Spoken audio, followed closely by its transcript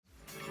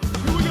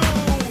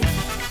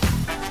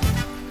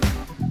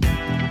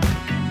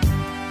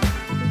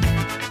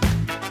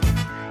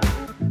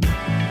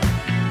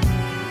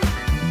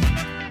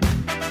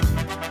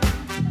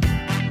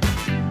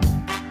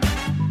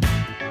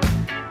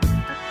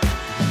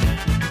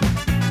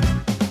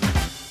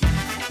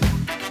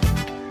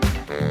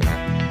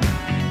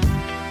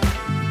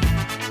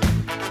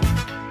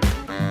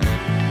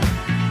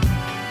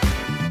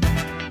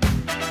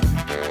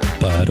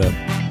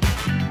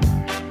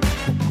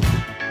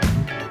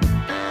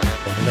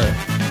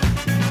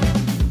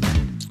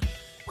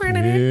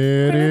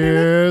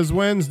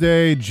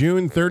Wednesday,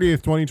 June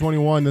 30th,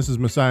 2021. This is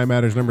Messiah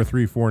Matters number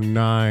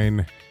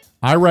 349.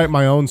 I write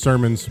my own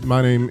sermons.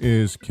 My name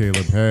is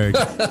Caleb Haig.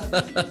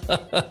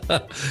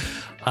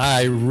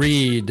 I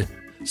read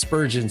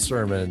Spurgeon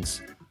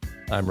sermons.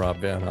 I'm Rob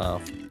Van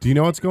Hoff. Do you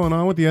know what's going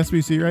on with the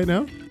SBC right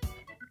now?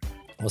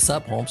 What's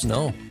up, Holmes?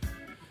 No.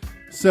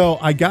 So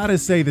I gotta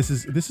say, this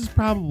has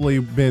probably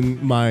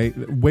been my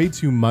way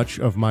too much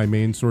of my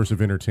main source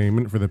of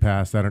entertainment for the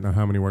past I don't know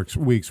how many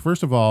weeks.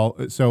 First of all,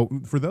 so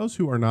for those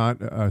who are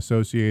not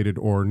associated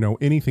or know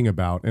anything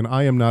about, and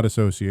I am not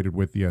associated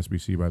with the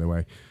SBC, by the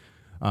way,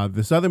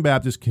 the Southern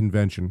Baptist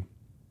Convention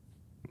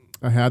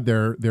had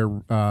their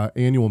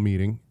annual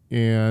meeting,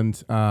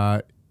 and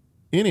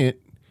in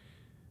it,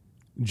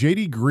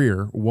 J.D.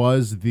 Greear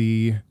was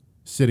the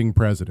sitting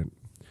president.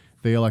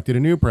 They elected a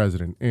new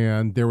president,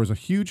 and there was a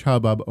huge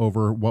hubbub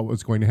over what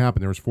was going to happen.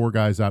 There was 4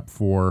 guys up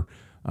for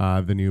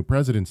the new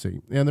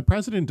presidency, and the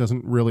president of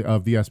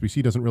the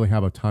SBC doesn't really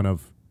have a ton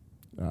of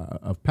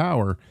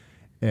power,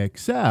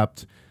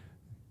 except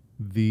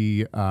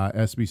the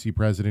SBC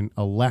president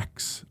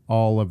elects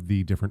all of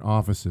the different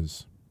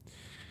offices.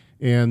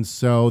 And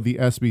so the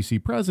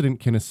SBC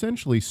president can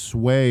essentially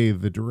sway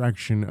the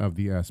direction of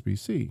the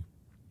SBC.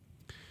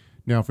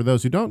 Now, for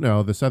those who don't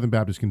know, the Southern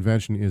Baptist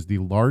Convention is the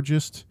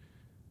largest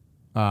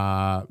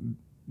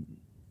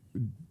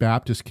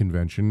Baptist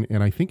convention,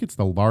 and I think it's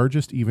the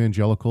largest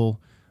evangelical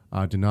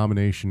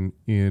denomination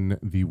in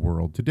the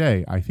world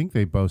today. I think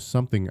they boast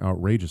something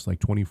outrageous, like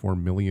 24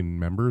 million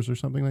members or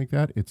something like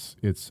that. It's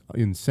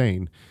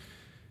insane.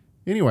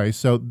 Anyway,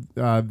 so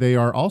they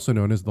are also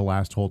known as the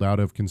last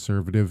holdout of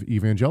conservative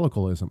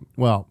evangelicalism.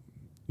 Well,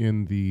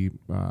 in the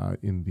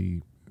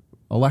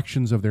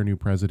elections of their new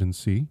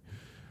presidency,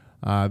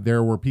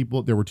 there were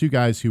 2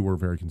 guys who were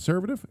very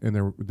conservative, and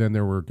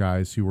there were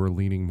guys who were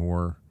leaning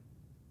more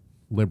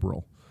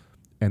liberal.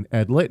 And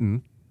Ed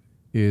Litton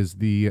was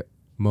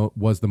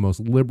the most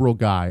liberal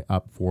guy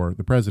up for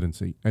the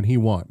presidency, and he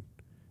won.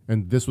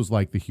 And this was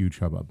like the huge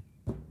hubbub.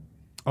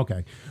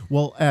 Okay,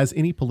 well, as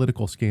any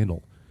political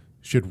scandal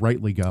should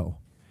rightly go,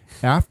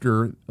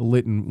 after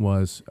Litton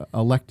was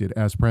elected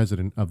as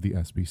president of the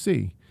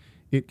SBC,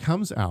 it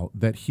comes out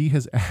that he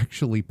has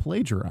actually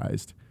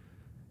plagiarized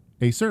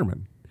a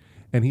sermon.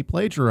 And he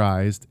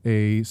plagiarized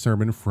a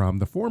sermon from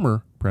the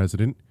former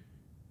president,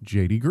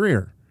 J.D.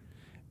 Greear.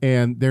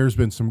 And there's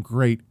been some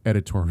great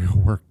editorial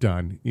work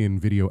done in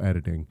video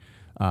editing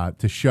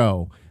to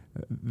show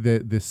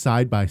the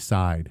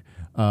side-by-side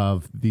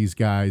of these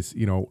guys,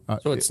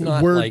 so it's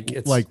not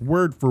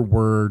word for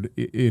word.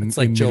 It's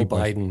like Joe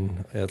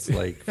Biden. It's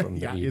like from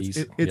the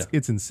 80s.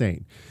 It's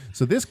insane.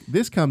 So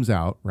this comes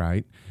out,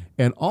 right?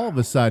 And all of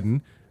a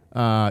sudden,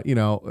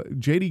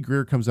 J.D.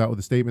 Greear comes out with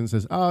a statement and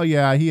says, "Oh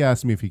yeah, he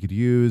asked me if he could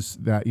use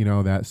that,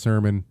 that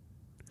sermon,"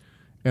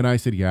 and I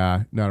said,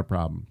 "Yeah, not a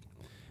problem."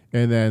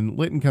 And then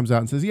Litton comes out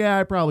and says, "Yeah,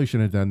 I probably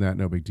shouldn't have done that.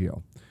 No big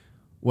deal."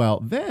 Well,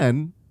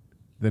 then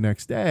the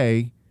next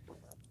day,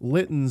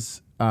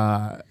 Litton's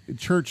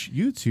church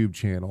YouTube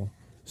channel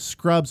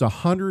scrubs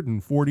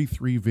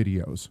 143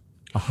 videos,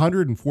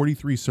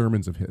 143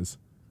 sermons of his,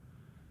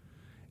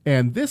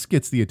 and this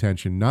gets the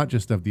attention not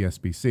just of the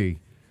SBC,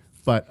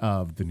 but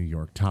of the New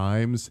York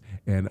Times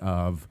and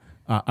of,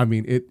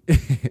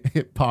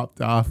 it popped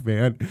off,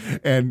 man.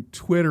 And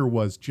Twitter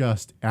was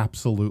just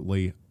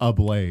absolutely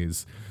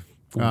ablaze.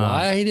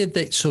 Why did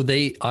they? So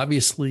they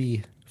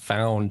obviously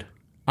found.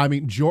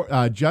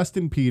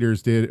 Justin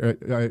Peters did.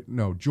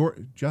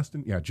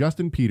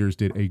 Justin Peters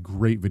did a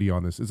great video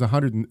on this. It's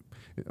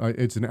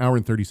it's an hour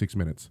and 36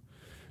 minutes.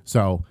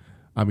 So,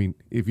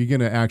 if you're going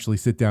to actually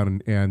sit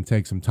down and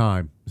take some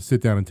time, sit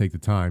down and take the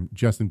time.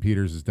 Justin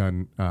Peters has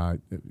done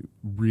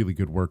really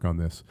good work on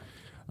this.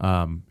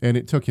 And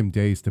it took him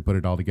days to put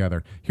it all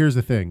together. Here's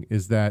the thing,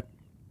 is that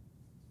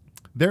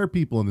there are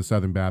people in the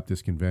Southern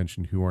Baptist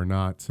Convention who are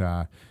not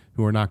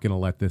going to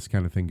let this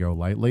kind of thing go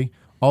lightly.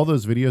 All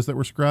those videos that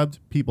were scrubbed,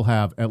 people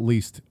have at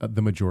least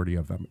the majority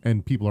of them,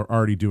 and people are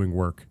already doing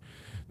work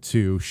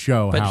to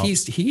show how... But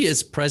he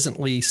is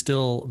presently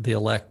still the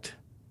elect.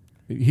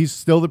 He's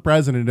still the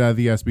president of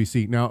the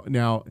SBC.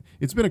 Now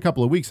it's been a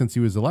couple of weeks since he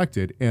was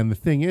elected, and the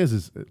thing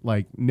is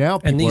like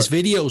now. And these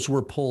videos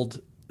were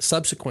pulled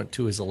subsequent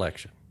to his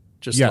election,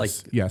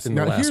 yes. In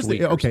now the last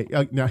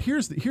week. Now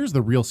here's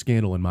the real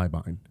scandal in my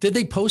mind. Did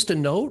they post a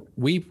note?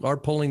 We are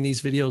pulling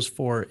these videos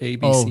for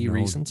ABC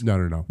reasons.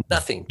 No.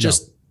 Nothing.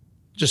 Just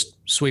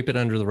sweep it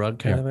under the rug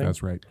kind of thing.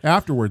 That's right.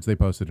 Afterwards, they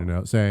posted a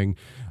note saying,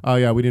 "Oh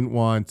yeah, we didn't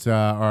want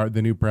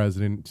the new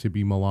president to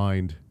be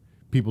maligned."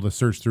 People to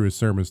search through his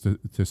sermons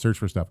to search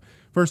for stuff.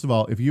 First of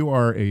all, if you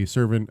are a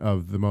servant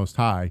of the Most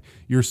High,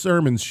 your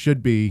sermons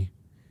should be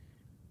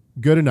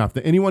good enough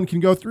that anyone can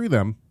go through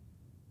them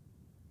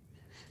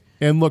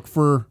and look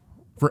for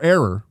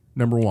error.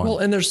 Number one. Well,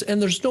 and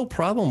there's no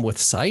problem with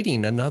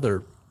citing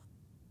another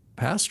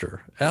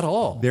pastor at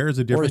all. There is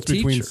a difference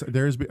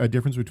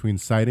between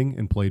citing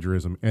and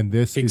plagiarism, and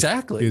this is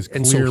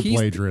clear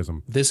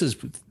plagiarism.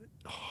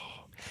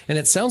 And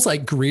it sounds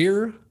like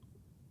Greear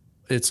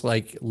it's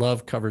like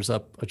love covers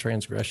up a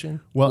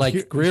transgression. Well,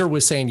 like Greer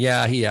was saying,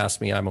 yeah, he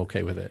asked me, I'm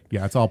okay with it.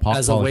 Yeah, it's all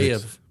as a way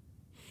politics. of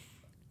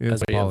It's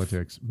as a way of-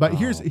 politics. But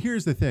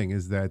here's the thing: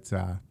 is that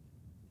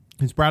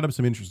it's brought up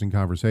some interesting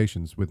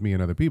conversations with me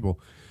and other people.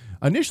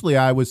 Initially,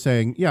 I was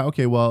saying, yeah,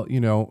 okay, well,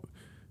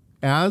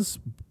 as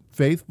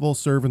faithful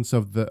servants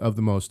of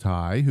the Most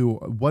High,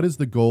 what is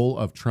the goal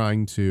of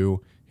trying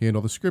to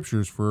handle the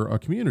Scriptures for a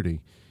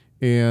community?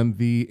 And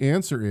the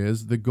answer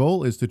is the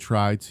goal is to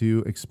try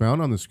to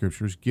expound on the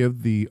Scriptures,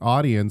 give the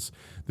audience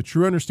the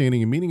true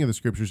understanding and meaning of the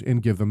Scriptures,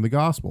 and give them the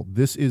gospel.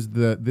 This is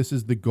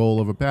the goal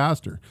of a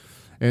pastor.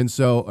 And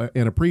so,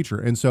 and a preacher.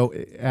 And so,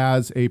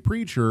 as a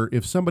preacher,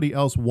 if somebody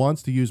else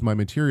wants to use my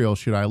material,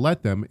 should I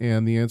let them?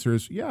 And the answer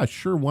is, yeah,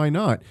 sure, why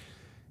not?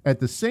 At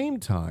the same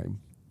time,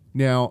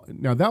 now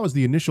that was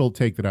the initial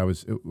take that I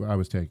was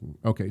taking.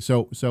 Okay,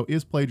 so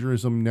is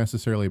plagiarism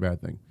necessarily a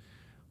bad thing?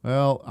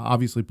 Well,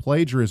 obviously,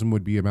 plagiarism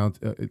would be on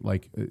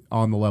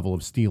the level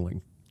of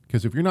stealing,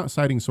 because if you're not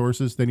citing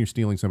sources, then you're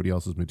stealing somebody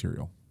else's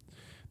material.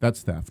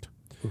 That's theft.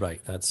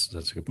 Right. That's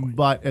a good point.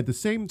 But at the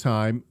same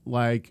time,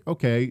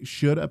 okay,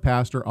 should a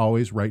pastor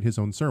always write his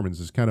own sermons?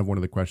 Is kind of one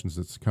of the questions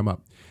that's come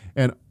up.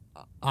 And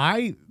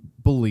I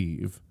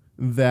believe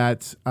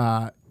that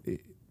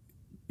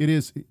it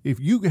is, if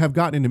you have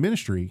gotten into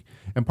ministry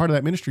and part of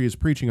that ministry is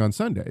preaching on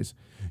Sundays,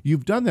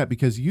 you've done that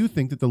because you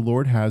think that the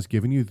Lord has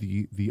given you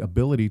the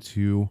ability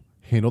to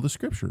handle the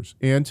Scriptures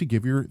and to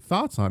give your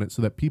thoughts on it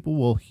so that people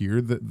will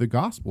hear the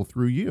gospel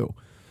through you.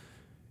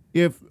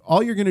 If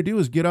all you're going to do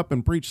is get up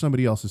and preach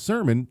somebody else's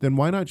sermon, then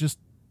why not just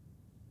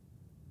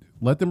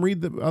let them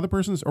read the other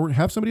person's or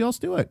have somebody else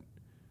do it?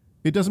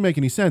 It doesn't make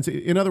any sense.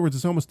 In other words,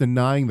 it's almost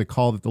denying the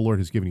call that the Lord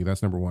has given you.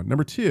 That's number one.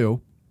 Number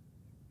two,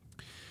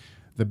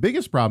 the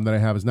biggest problem that I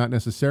have is not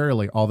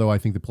necessarily, although I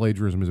think the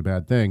plagiarism is a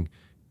bad thing,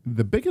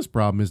 the biggest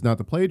problem is not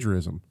the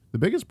plagiarism. The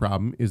biggest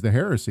problem is the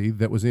heresy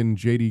that was in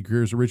J.D.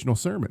 Greer's original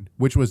sermon,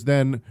 which was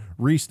then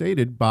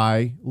restated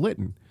by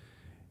Litton.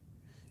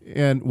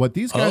 And what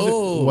these guys,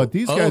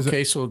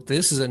 okay, so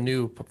this is a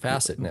new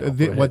facet now.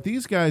 What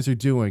these guys are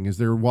doing is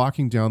they're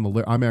walking down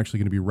the. I'm actually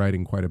going to be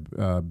writing quite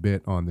a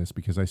bit on this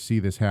because I see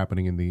this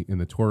happening in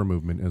the Torah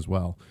movement as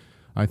well.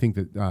 I think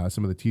that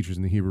some of the teachers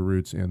in the Hebrew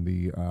roots and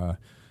the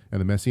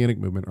Messianic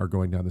movement are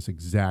going down this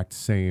exact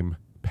same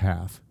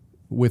path.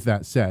 With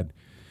that said,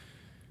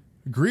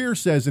 Greer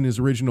says in his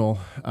original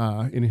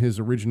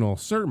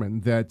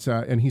sermon that,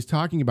 and he's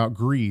talking about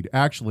greed.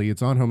 Actually,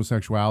 it's on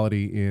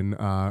homosexuality in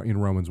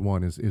Romans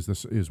 1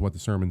 is what the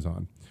sermon's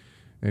on.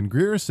 And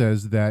Greer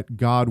says that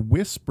God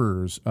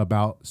whispers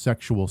about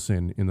sexual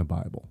sin in the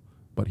Bible,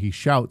 but he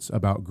shouts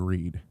about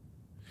greed.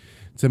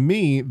 To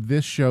me,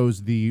 this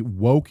shows the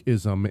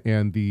wokeism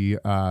and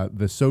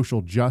the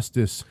social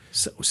justice.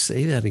 So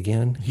say that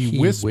again. He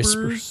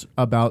whispers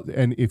about,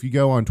 and if you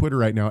go on Twitter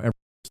right now, everyone's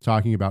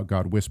talking about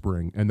God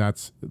whispering, and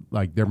that's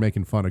like they're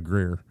making fun of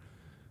Greer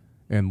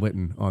and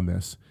Litton on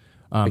this.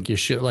 Like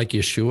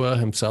Yeshua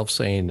himself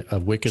saying, "A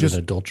wicked and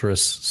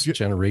adulterous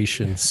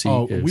generation."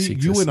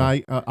 You and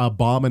I,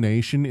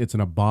 abomination. It's an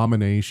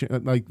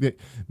abomination.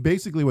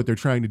 Basically, what they're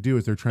trying to do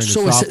is they're trying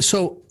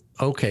to.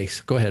 Okay,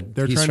 go ahead.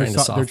 They're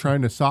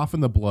trying to soften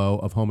the blow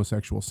of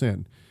homosexual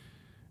sin.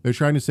 They're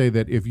trying to say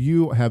that if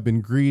you have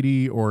been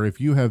greedy or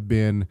if you have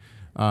been,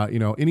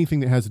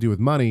 anything that has to do with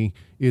money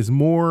is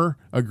more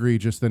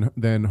egregious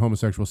than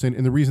homosexual sin.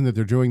 And the reason that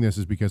they're doing this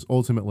is because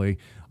ultimately,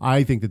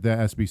 I think that the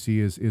SBC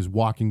is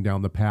walking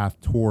down the path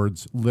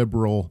towards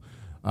liberal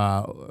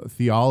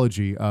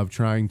theology of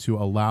trying to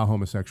allow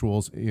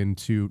homosexuals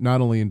into not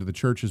only into the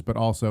churches but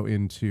also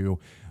into.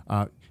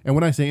 And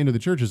when I say into the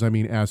churches, I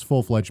mean as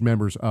full-fledged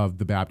members of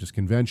the Baptist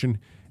Convention,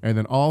 and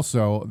then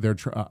also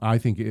I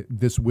think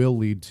this will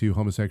lead to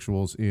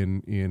homosexuals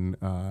in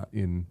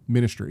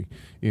ministry,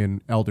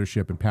 in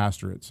eldership and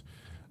pastorates,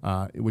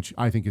 which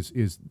I think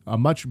is a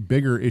much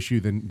bigger issue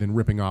than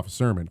ripping off a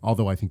sermon.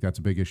 Although I think that's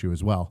a big issue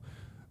as well.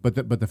 But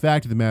the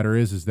fact of the matter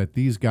is that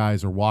these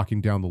guys are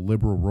walking down the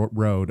liberal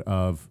road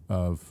of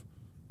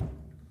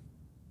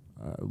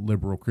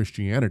liberal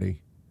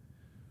Christianity.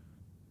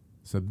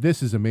 So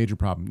this is a major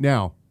problem.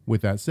 Now,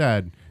 with that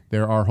said,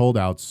 there are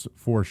holdouts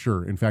for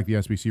sure. In fact, the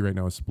SBC right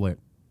now is split.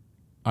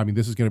 I mean,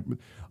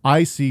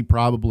 I see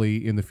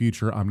probably in the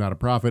future, I'm not a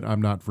prophet,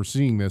 I'm not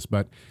foreseeing this,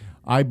 but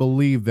I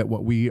believe that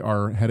what we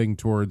are heading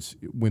towards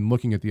when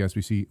looking at the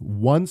SBC,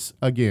 once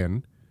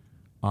again,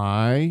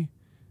 I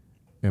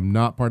am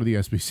not part of the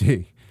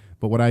SBC,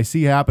 but what I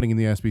see happening in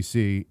the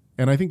SBC,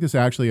 and I think this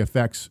actually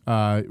affects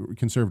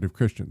conservative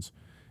Christians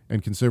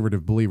and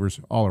conservative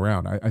believers all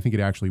around. I think it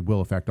actually will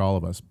affect all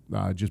of us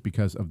just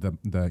because of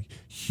the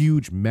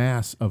huge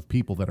mass of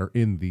people that are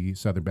in the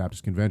Southern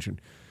Baptist Convention.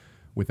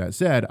 With that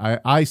said,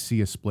 I see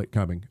a split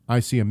coming. I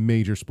see a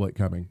major split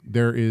coming.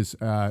 There is,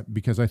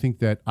 because I think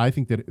that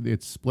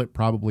it's split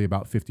probably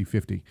about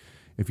 50-50.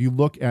 If you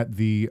look at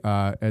the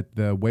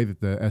way that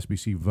the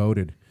SBC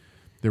voted,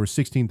 there were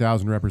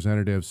 16,000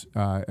 representatives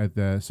at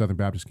the Southern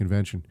Baptist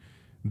Convention.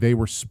 They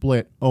were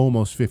split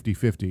almost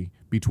 50-50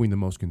 between the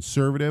most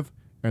conservative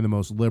and the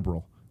most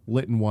liberal.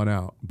 Litton won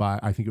out by,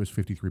 I think it was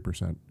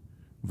 53%.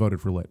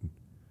 voted for Litton.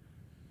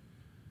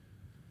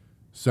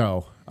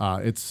 So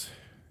that's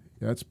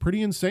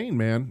pretty insane,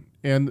 man.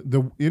 And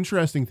the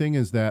interesting thing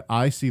is that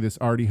I see this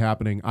already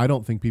happening. I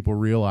don't think people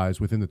realize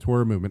within the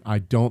Torah movement, I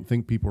don't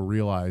think people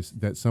realize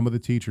that some of the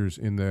teachers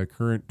in the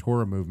current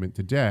Torah movement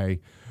today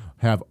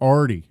have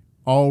already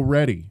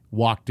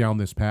walked down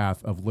this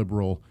path of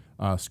liberal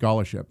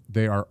scholarship.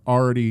 They are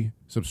already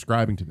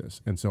subscribing to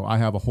this. And so I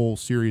have a whole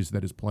series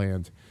that is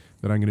planned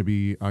that I'm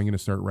going to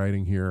start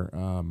writing here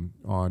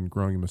on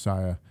Growing in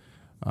Messiah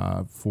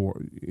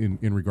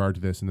in regard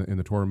to this in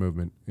the Torah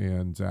movement,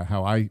 and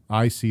how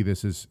I see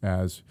this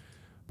as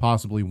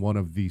possibly one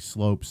of the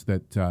slopes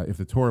that if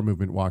the Torah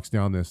movement walks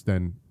down this,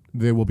 then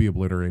they will be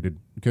obliterated,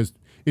 because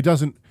it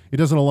doesn't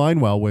align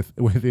well with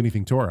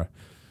anything Torah.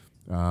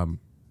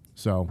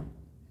 So,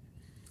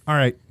 all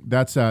right,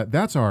 that's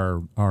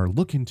our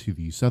look into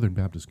the Southern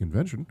Baptist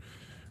Convention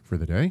for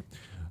the day.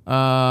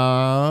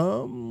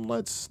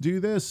 Let's do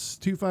this.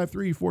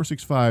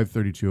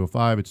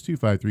 253-465-3205. It's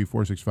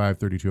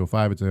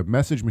 253-465-3205. It's a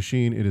message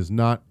machine. It is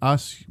not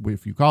us.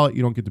 If you call it,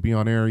 you don't get to be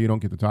on air. You don't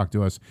get to talk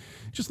to us.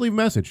 Just leave a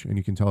message, and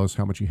you can tell us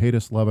how much you hate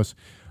us, love us,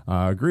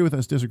 agree with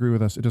us, disagree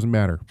with us. It doesn't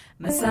matter.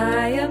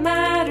 Messiah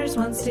Matters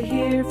wants to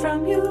hear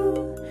from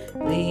you.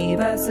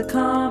 Leave us a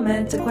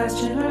comment, a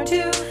question or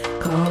two.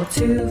 Call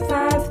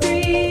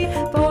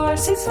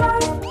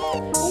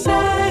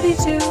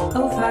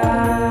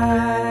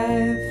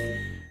 253-465-3205.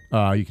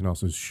 You can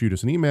also shoot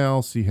us an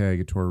email,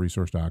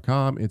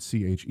 chegg@torahresource.com. It's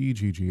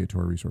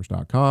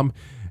chegg@torahresource.com.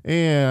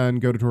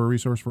 And go to Torah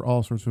Resource for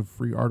all sorts of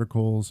free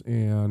articles.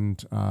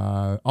 And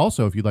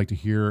also, if you'd like to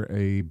hear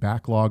a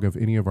backlog of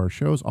any of our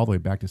shows, all the way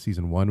back to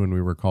season 1 when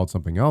we were called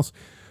something else,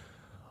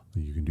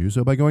 you can do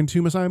so by going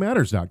to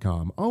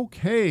messiahmatters.com.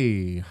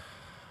 Okay.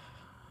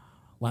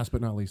 Last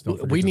but not least, don't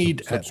forget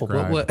to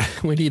subscribe.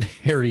 We need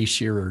Harry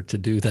Shearer to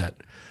do that,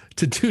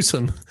 to do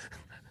some...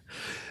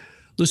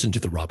 Listen to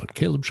the Rob and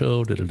Caleb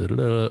Show. I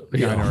know,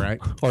 right?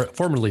 Or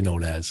formerly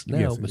known as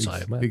now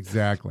Messiah Matters.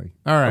 Exactly.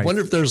 All right. I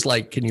wonder if there's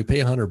can you pay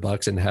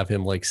 $100 and have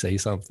him say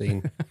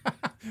something?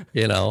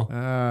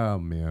 Oh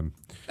man,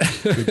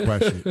 good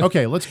question.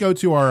 Okay, let's go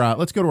to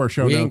our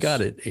show notes. We ain't got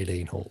it. It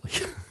ain't holy.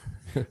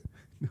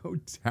 No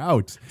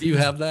doubt. Do you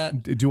have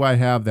that? Do I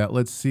have that?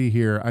 Let's see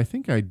here. I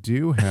think I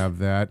do have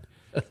that.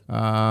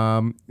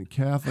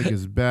 Catholic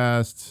is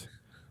best.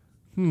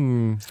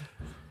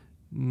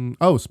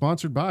 Oh,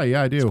 sponsored by.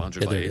 Yeah, I do.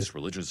 Sponsored by Ace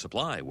Religion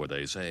Supply, where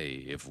they say,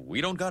 if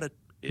we don't got it,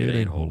 it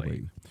ain't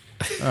holy.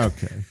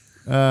 Okay.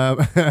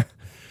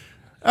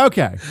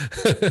 Okay.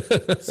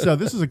 So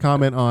this is a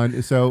comment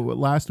on, so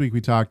last week we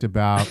talked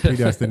about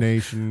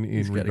predestination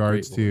in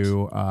regards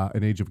to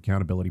an age of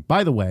accountability.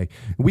 By the way,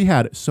 we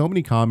had so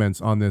many comments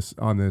on this,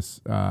 and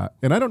I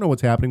don't know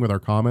what's happening with our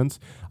comments.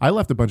 I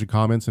left a bunch of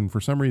comments, and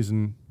for some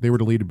reason they were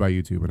deleted by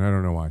YouTube, and I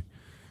don't know why.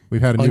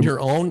 We've had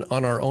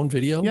on our own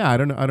video. Yeah, I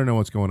don't know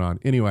what's going on.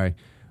 Anyway,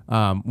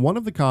 one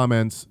of the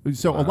comments.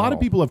 So a lot of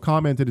people have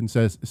commented and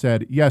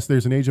said yes,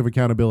 there's an age of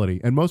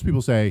accountability, and most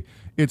people say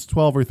it's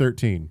 12 or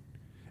 13.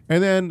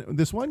 And then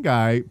this one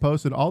guy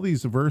posted all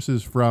these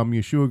verses from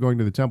Yeshua going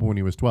to the temple when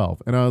he was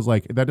 12, and I was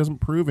like, that doesn't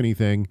prove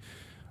anything.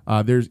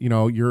 This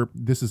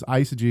is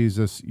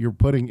eisegesis. You're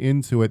putting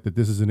into it that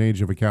this is an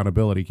age of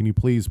accountability. Can you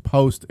please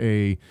post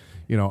a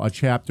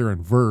chapter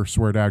and verse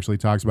where it actually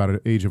talks about an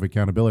age of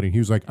accountability? And he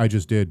was like, I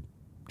just did.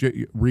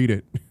 Read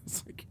it.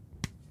 It's like,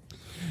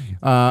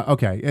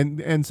 okay.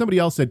 And somebody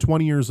else said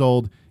 20 years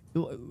old.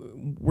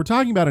 We're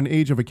talking about an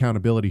age of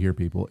accountability here,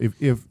 people.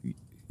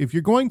 If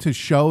you're going to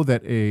show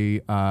that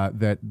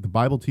that the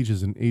Bible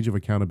teaches an age of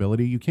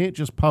accountability, you can't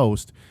just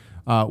post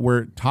where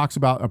it talks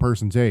about a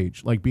person's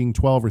age, like being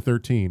 12 or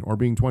 13 or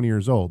being 20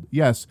 years old.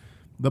 Yes,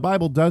 the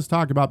Bible does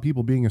talk about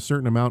people being a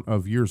certain amount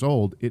of years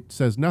old. It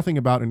says nothing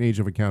about an age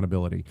of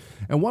accountability.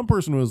 And one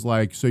person was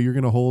like, so you're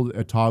going to hold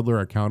a toddler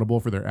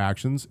accountable for their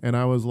actions? And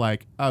I was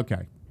like,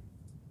 okay.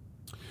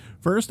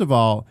 First of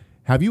all,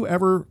 have you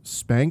ever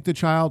spanked a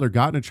child or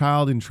gotten a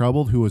child in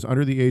trouble who was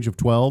under the age of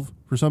 12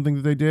 for something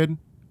that they did?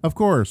 Of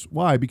course.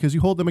 Why? Because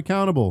you hold them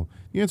accountable.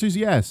 The answer is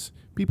yes.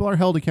 People are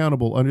held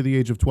accountable under the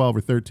age of 12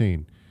 or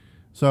 13.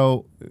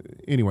 So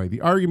anyway,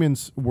 the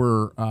arguments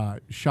were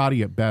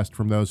shoddy at best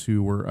from those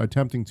who were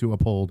attempting to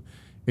uphold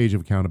age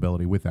of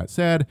accountability. With that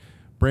said,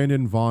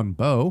 Brandon Von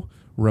Bow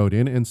wrote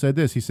in and said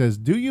this. He says,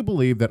 do you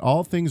believe that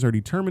all things are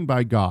determined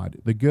by God,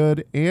 the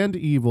good and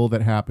evil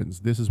that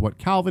happens? This is what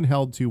Calvin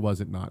held to, was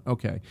it not?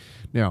 Okay.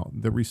 Now,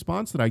 the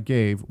response that I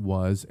gave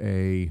was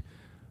I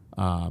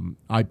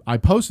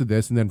posted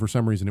this, and then for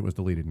some reason it was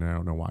deleted, and I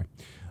don't know why.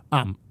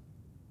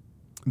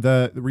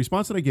 The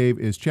response that I gave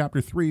is chapter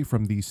 3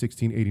 from the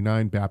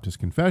 1689 Baptist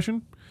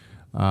Confession.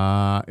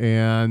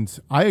 And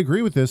I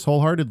agree with this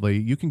wholeheartedly.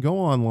 You can go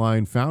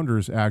online.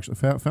 Founders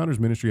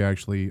Ministry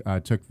actually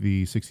took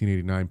the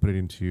 1689, put it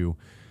into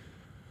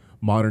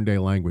modern day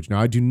language. Now,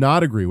 I do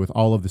not agree with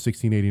all of the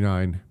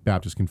 1689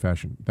 Baptist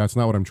Confession. That's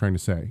not what I'm trying to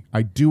say.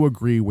 I do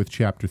agree with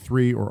chapter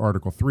 3 or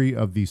article 3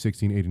 of the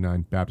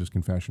 1689 Baptist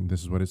Confession.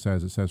 This is what it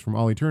says. It says, from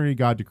all eternity,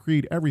 God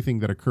decreed everything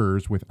that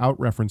occurs without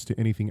reference to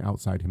anything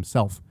outside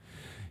himself.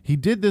 He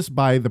did this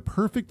by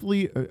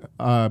perfectly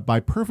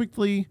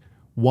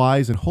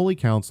wise and holy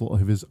counsel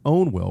of his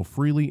own will,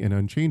 freely and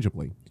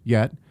unchangeably.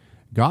 Yet,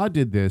 God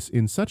did this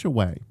in such a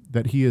way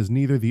that he is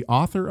neither the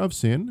author of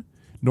sin,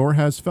 nor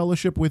has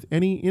fellowship with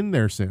any in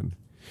their sin.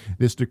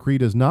 This decree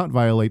does not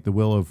violate the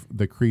will of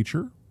the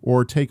creature,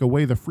 or take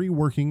away the free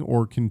working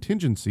or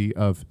contingency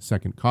of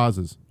second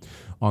causes.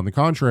 On the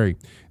contrary,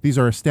 these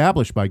are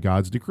established by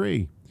God's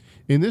decree.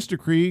 In this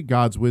decree,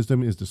 God's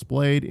wisdom is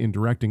displayed in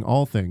directing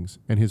all things,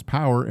 and his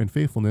power and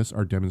faithfulness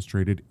are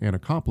demonstrated in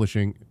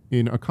accomplishing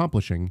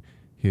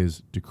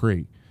his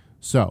decree.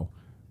 So,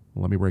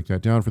 let me break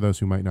that down for those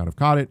who might not have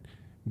caught it.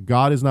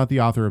 God is not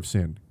the author of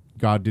sin.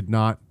 God did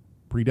not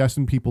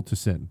predestine people to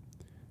sin.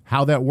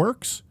 How that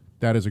works?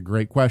 That is a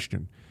great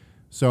question.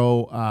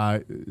 So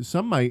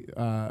some might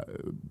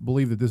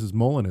believe that this is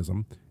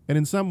Molinism, and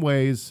in some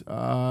ways,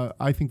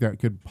 I think that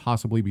could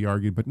possibly be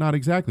argued, but not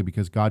exactly,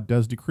 because God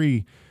does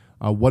decree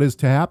what is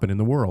to happen in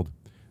the world.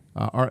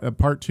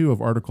 Part 2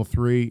 of Article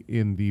 3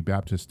 in the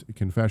Baptist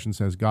Confession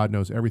says God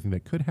knows everything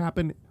that could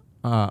happen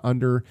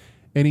under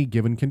any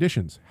given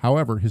conditions.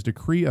 However, his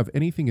decree of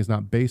anything is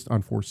not based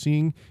on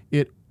foreseeing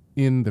it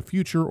in the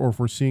future or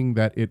foreseeing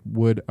that it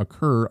would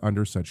occur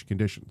under such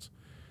conditions.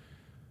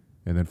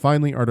 And then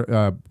finally,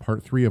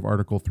 Part 3 of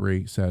Article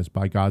 3 says,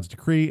 by God's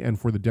decree and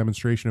for the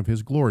demonstration of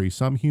his glory,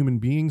 some human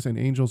beings and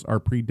angels are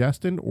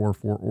predestined or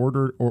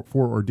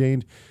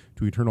foreordained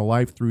to eternal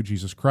life through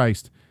Jesus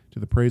Christ, to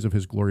the praise of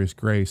his glorious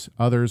grace.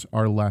 Others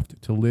are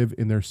left to live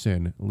in their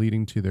sin,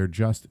 leading to their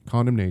just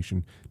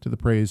condemnation, to the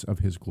praise of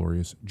his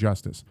glorious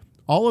justice.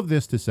 All of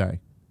this to say,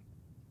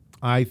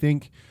 I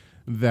think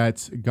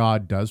that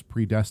God does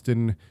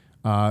predestine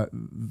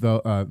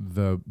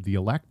the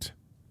elect,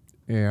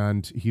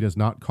 and he does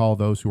not call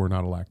those who are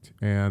not elect.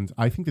 And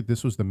I think that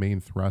this was the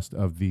main thrust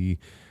of the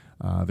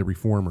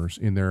reformers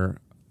in their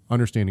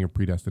understanding of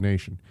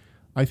predestination.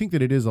 I think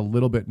that it is a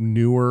little bit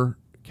newer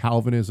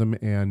Calvinism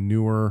and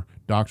newer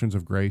doctrines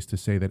of grace to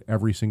say that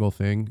every single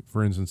thing,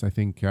 for instance, I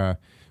think,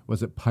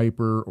 was it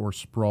Piper or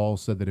Sproul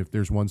said that if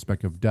there's one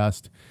speck of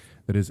dust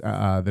that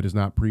is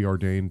not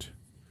preordained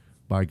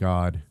by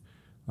God,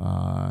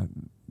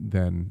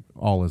 then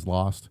all is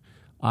lost.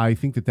 I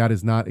think that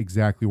is not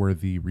exactly where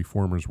the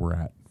reformers were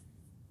at.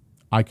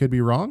 I could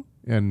be wrong,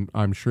 and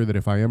I'm sure that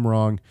if I am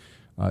wrong,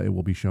 it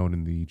will be shown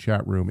in the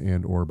chat room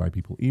and or by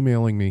people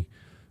emailing me.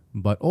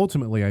 But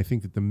ultimately, I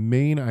think that the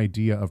main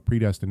idea of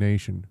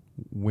predestination,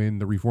 when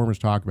the reformers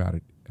talk about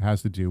it,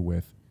 has to do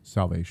with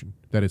salvation.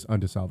 That is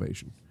unto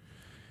salvation.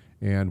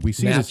 And we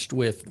see matched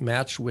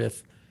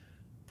with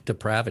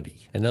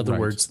depravity. In other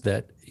words,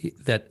 that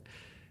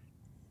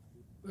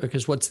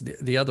because what's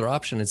the other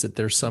option is that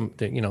there's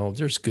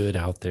good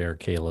out there,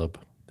 Caleb.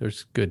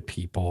 There's good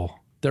people.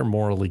 They're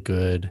morally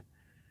good.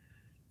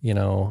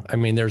 I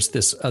mean, there's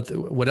this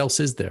what else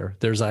is there?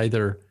 There's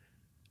either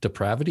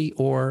depravity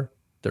or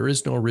there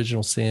is no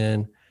original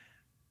sin.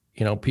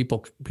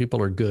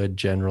 People are good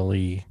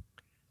generally,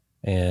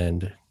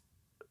 and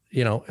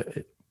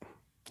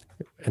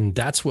and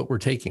that's what we're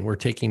taking. We're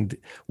taking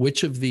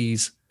which of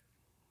these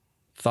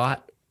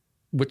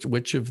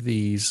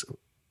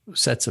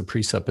sets of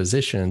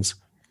presuppositions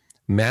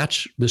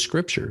match the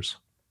scriptures.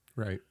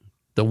 Right.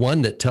 The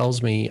one that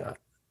tells me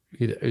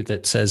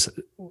that says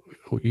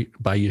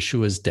by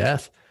Yeshua's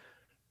death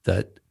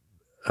that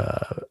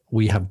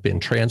we have been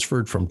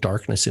transferred from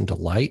darkness into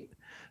light,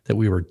 that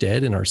we were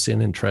dead in our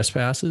sin and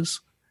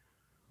trespasses,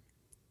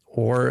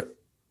 or,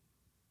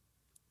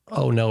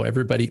 oh no,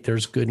 everybody,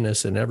 there's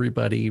goodness in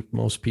everybody.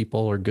 Most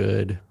people are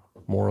good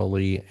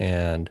morally,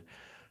 and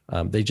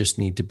they just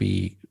need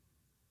to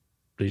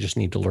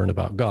learn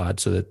about God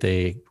so that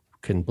they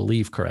can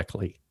believe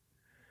correctly.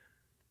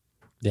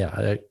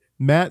 Yeah.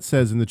 Matt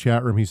says in the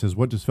chat room, he says,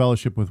 what does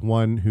fellowship with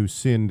one who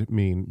sinned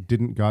mean?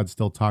 Didn't God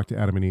still talk to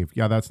Adam and Eve?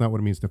 Yeah, that's not what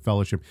it means to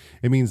fellowship.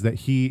 It means that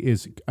he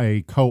is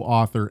a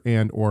co-author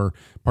and or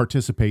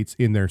participates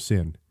in their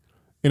sin.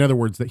 In other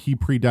words, that he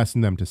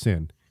predestined them to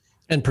sin.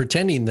 And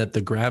pretending that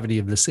the gravity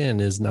of the sin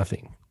is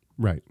nothing.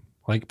 Right.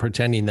 Like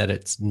pretending that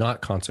it's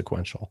not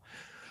consequential.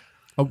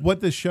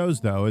 What this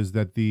shows, though, is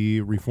that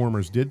the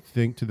reformers did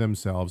think to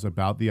themselves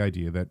about the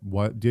idea that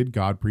what did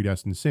God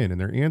predestine sin?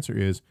 And their answer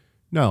is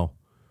no.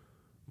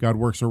 God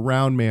works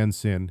around man's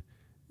sin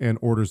and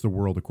orders the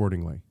world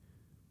accordingly.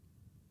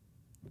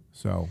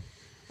 So,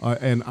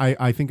 and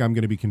I think I'm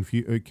going to be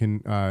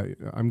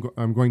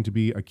I'm going to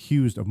be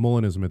accused of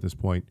Molinism at this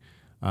point.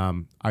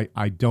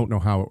 I don't know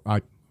how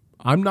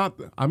I'm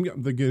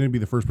going to be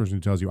the first person who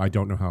tells you I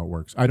don't know how it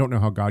works. I don't know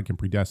how God can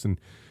predestine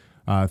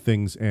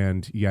things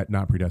and yet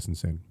not predestine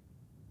sin.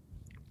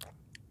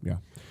 Yeah.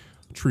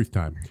 Truth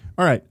time.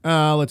 All right.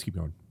 Let's keep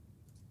going.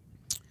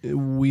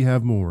 We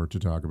have more to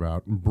talk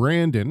about.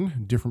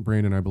 Brandon, different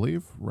Brandon, I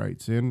believe,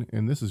 writes in,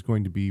 and this is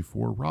going to be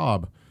for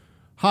Rob.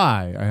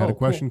 Hi, I had a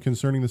question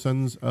concerning the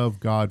sons of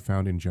God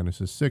found in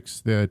Genesis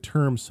 6. The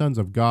term sons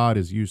of God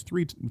is used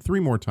three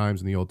more times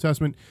in the Old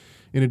Testament,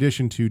 in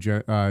addition to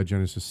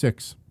Genesis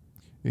 6.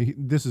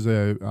 This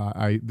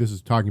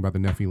is talking about the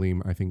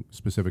Nephilim, I think,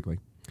 specifically.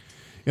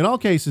 In all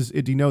cases,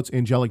 it denotes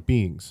angelic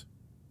beings.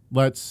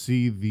 Let's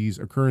see these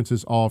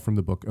occurrences all from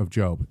the book of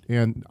Job.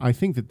 And I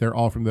think that they're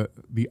all from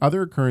the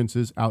other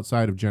occurrences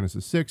outside of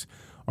Genesis 6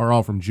 are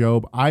all from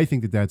Job. I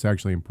think that that's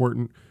actually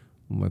important.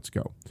 Let's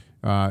go.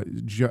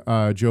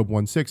 Job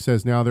 1:6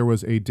 says, "Now there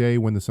was a day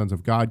when the sons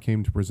of God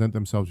came to present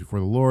themselves before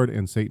the Lord,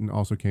 and Satan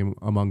also came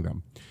among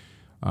them."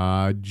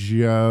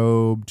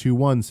 Job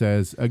 2:1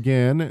 says,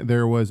 "Again,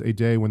 there was a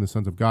day when the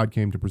sons of God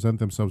came to present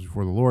themselves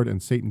before the Lord,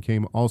 and Satan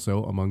came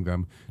also among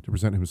them to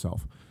present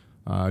himself."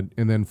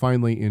 And then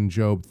finally in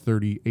Job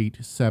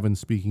 38:7,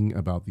 speaking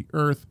about the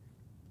earth,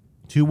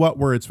 "To what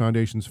were its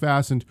foundations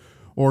fastened,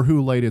 or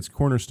who laid its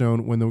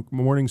cornerstone when the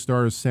morning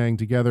stars sang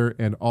together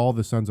and all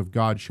the sons of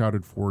God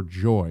shouted for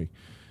joy?"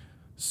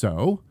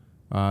 So,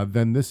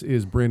 then this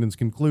is Brandon's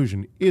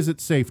conclusion. Is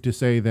it safe to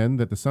say then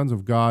that the sons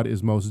of God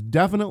is most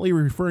definitely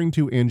referring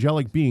to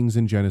angelic beings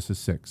in Genesis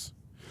 6?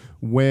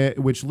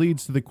 Which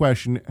leads to the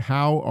question,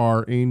 how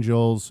are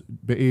angels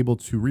able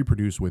to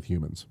reproduce with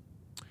humans?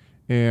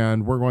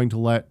 And we're going to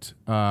let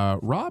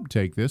Rob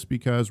take this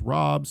because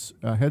Rob's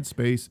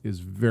headspace is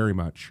very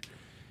much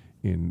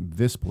in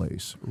this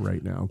place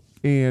right now.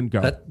 And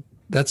go.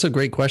 That's a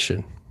great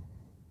question.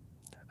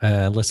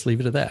 Let's leave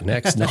it at that.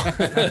 Next. No.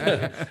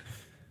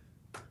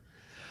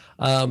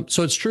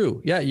 So it's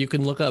true. Yeah, you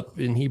can look up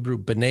in Hebrew,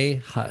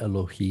 B'nai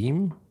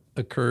HaElohim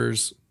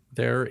occurs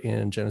there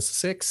in Genesis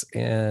 6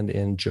 and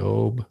in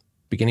Job,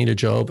 beginning of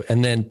Job.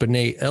 And then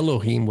B'nai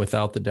Elohim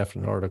without the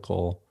definite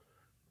article,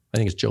 I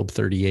think it's Job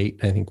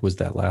 38, I think was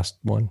that last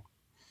one.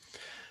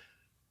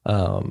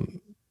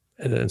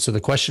 And so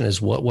the question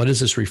is, what is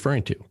this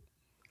referring to?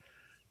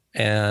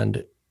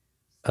 And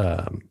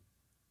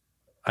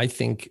I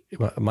think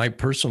my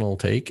personal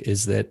take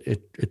is that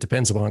it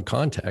depends upon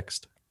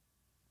context.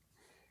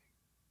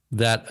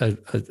 That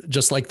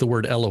just like the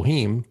word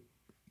Elohim,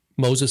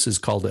 Moses is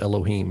called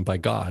Elohim by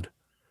God.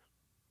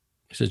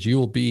 He says, "You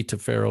will be to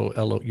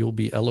Pharaoh, you'll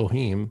be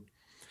Elohim."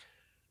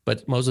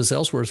 But Moses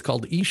elsewhere is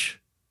called Ish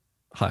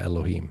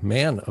Ha-Elohim,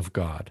 man of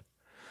God.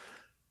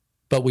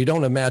 But we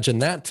don't imagine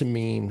that to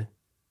mean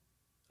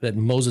that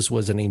Moses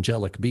was an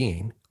angelic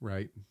being.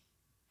 Right.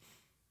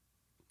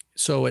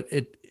 So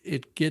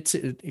it gets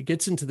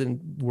into the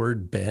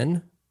word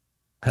Ben.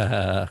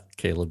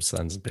 Caleb's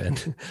son's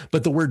Ben.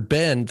 But the word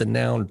Ben, the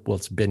noun, well,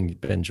 it's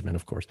Benjamin,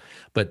 of course.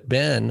 But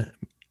Ben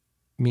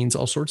means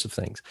all sorts of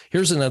things.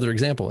 Here's another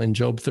example. In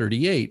Job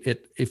 38,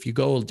 if you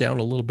go down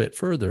a little bit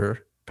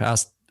further,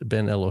 past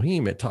Ben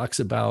Elohim, it talks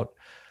about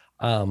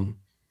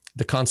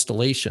the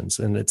constellations,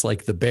 and it's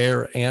like the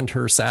bear and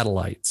her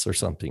satellites or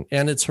something.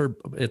 And it's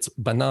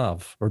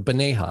Banav or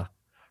Baneha,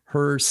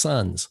 her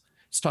sons.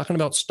 It's talking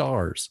about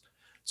stars.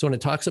 So when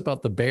it talks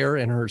about the bear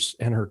and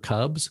her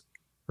cubs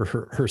or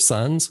her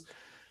sons,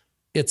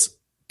 it's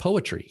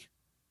poetry.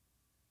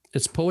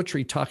 It's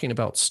poetry talking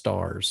about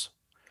stars.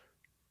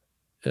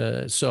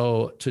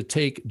 So to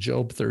take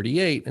Job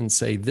 38 and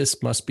say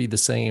this must be the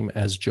same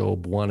as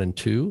Job 1 and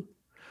 2,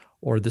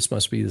 or this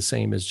must be the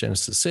same as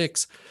Genesis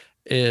 6,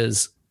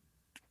 is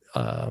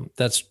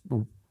that's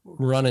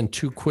running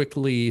too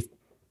quickly,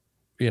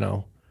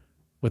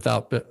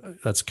 without,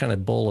 that's kind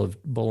of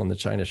bull in the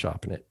china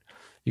shop in it.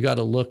 You got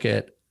to look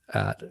at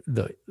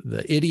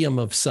the idiom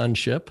of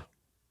sonship.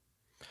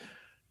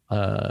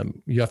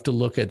 You have to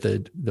look at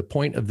the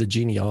point of the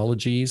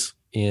genealogies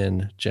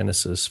in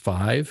Genesis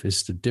 5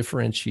 is to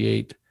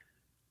differentiate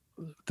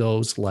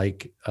those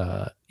like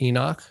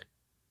Enoch,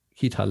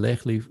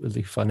 Hitalech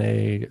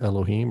Lifanei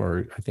Elohim,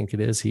 or I think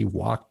it is, he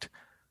walked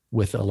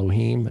with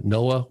Elohim.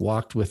 Noah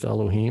walked with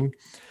Elohim.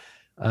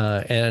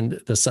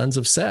 And the sons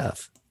of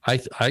Seth.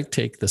 I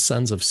take the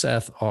sons of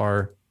Seth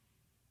are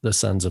the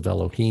sons of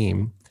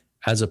Elohim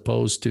as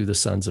opposed to the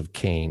sons of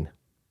Cain.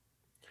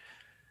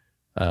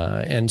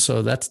 And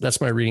so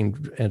that's my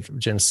reading of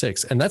Genesis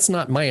 6. And that's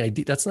not my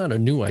idea. That's not a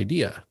new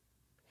idea.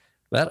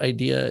 That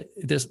idea,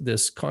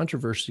 this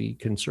controversy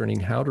concerning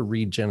how to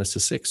read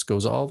Genesis 6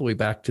 goes all the way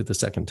back to the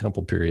Second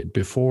Temple period,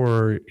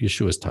 before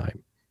Yeshua's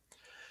time.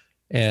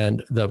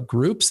 And the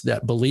groups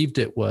that believed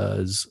it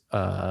was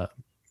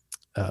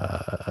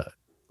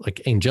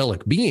like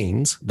angelic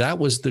beings, that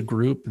was the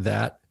group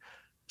that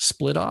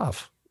split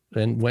off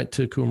and went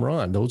to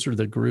Qumran. Those are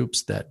the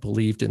groups that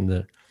believed in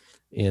the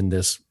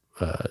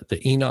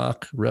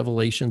Enoch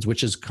revelations,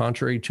 which is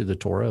contrary to the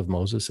Torah of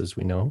Moses, as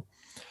we know.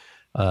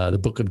 The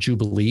book of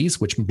Jubilees,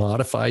 which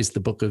modifies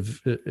the book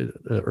of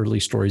early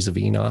stories of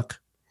Enoch.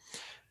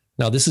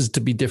 Now, this is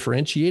to be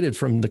differentiated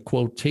from the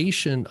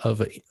quotation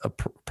of a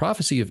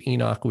prophecy of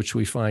Enoch, which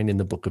we find in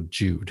the book of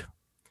Jude.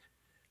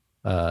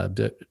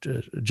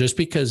 Just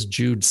because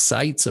Jude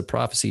cites a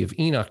prophecy of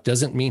Enoch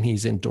doesn't mean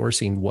he's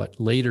endorsing what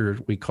later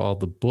we call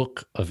the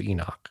book of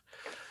Enoch.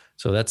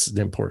 So that's an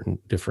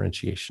important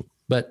differentiation.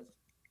 But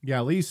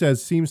yeah, Lee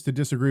says seems to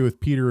disagree with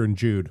Peter and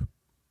Jude.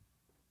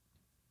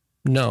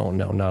 No,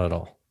 not at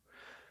all.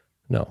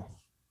 No.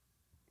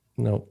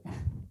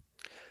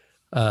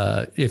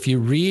 If you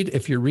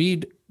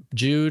read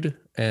Jude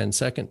and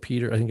 2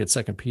 Peter, I think it's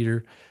 2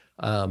 Peter,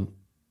 and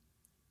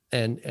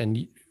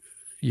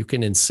you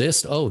can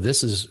insist, oh,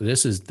 this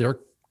is they're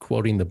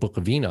quoting the Book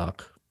of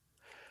Enoch.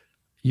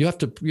 You have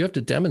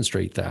to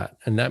demonstrate that,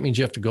 and that means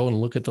you have to go and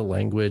look at the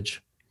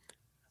language.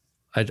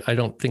 I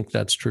don't think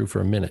that's true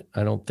for a minute.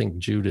 I don't think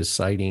Jude is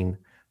citing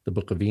the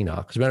Book of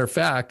Enoch. As a matter of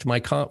fact, my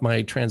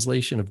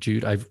translation of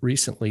Jude, I've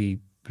recently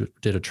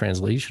did a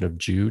translation of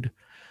Jude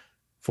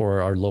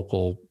for our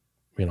local,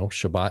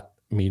 Shabbat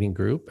meeting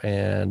group,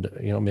 and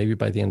maybe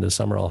by the end of the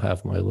summer I'll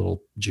have my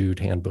little Jude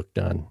handbook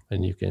done,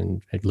 and you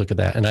can look at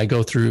that. And I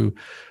go through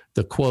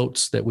the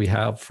quotes that we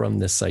have from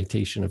this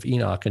citation of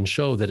Enoch and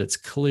show that it's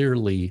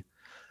clearly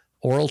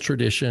oral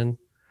tradition.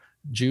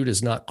 Jude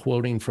is not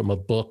quoting from a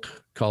book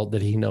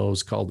that he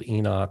knows called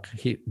Enoch.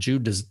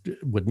 Jude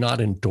would not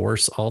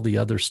endorse all the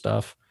other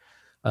stuff.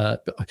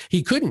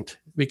 He couldn't,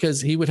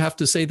 because he would have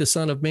to say the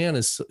Son of Man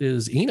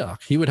is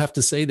Enoch. He would have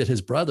to say that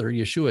his brother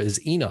Yeshua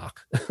is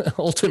Enoch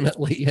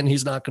ultimately, and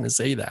he's not going to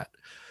say that.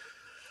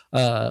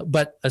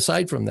 But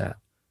aside from that,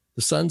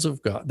 the sons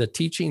of God, the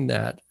teaching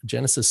that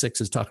Genesis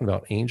 6 is talking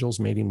about angels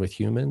mating with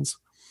humans,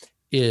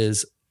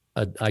 is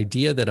an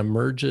idea that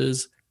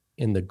emerges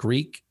in the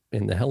Greek,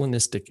 in the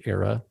Hellenistic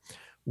era,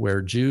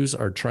 where Jews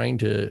are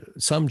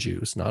some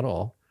Jews, not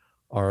all,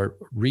 are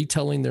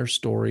retelling their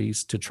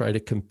stories to try to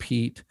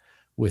compete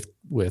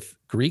with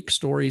Greek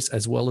stories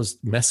as well as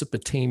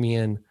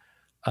Mesopotamian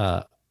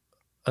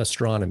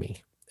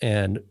astronomy,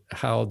 and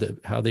how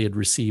they had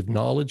received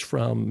knowledge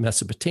from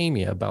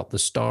Mesopotamia about the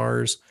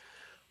stars,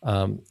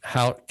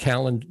 how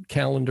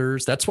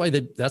calendars. That's why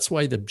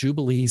the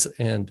Jubilees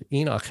and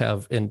Enoch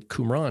and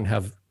Qumran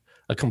have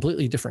a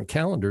completely different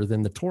calendar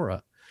than the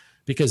Torah,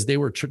 because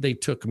they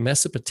took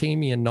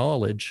Mesopotamian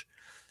knowledge,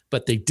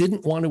 but they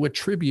didn't want to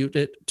attribute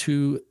it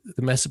to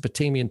the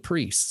Mesopotamian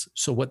priests.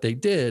 So what they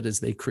did is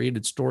they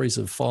created stories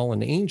of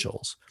fallen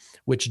angels,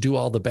 which do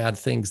all the bad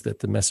things that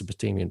the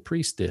Mesopotamian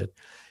priests did.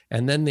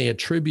 And then they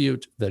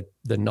attribute the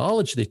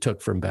knowledge they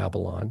took from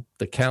Babylon,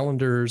 the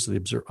calendars,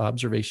 the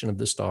observation of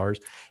the stars,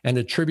 and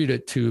attribute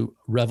it to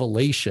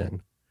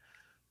revelation,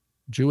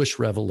 Jewish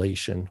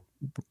revelation,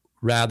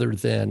 rather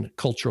than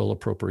cultural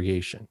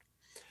appropriation.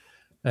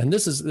 And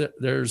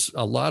there's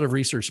a lot of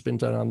research been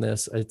done on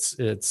this. It's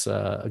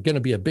going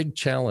to be a big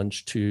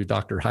challenge to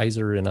Dr.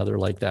 Heiser and other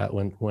like that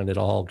when it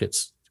all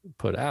gets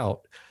put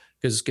out,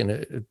 because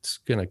it's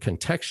going to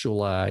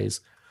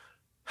contextualize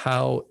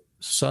how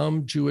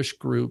some Jewish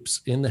groups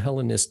in the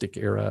Hellenistic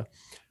era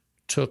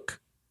took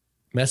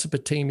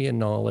Mesopotamian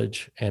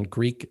knowledge and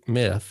Greek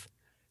myth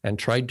and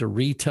tried to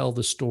retell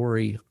the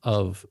story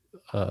of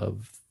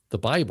the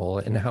Bible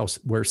and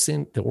where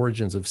sin, the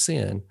origins of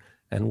sin,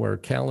 and where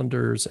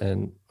calendars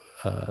and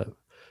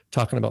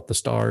talking about the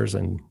stars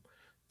and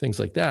things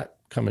like that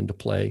come into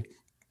play,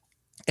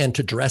 and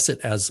to dress it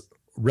as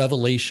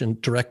revelation,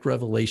 direct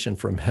revelation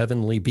from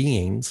heavenly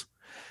beings.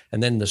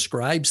 And then the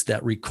scribes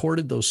that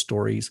recorded those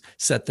stories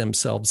set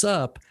themselves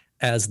up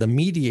as the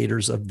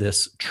mediators of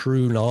this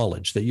true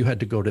knowledge, that you had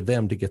to go to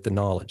them to get the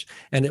knowledge.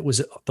 And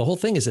the whole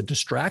thing is a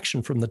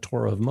distraction from the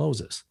Torah of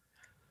Moses.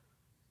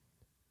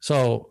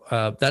 So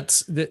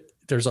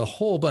there's a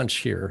whole bunch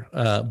here,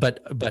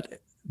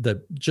 but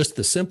just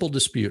the simple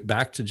dispute,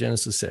 back to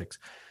Genesis 6,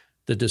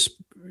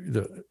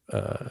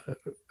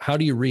 how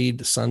do you read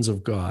the sons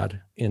of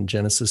God in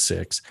Genesis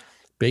 6?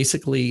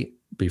 Basically,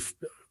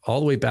 all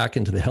the way back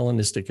into the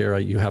Hellenistic era,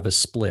 you have a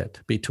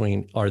split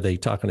between, are they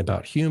talking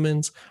about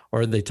humans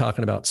or are they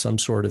talking about some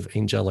sort of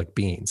angelic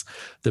beings?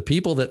 The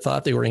people that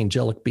thought they were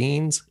angelic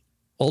beings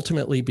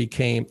ultimately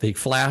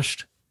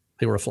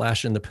they were a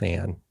flash in the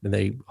pan, and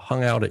they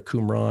hung out at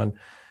Qumran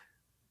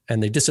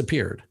and they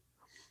disappeared.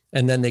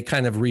 And then they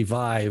kind of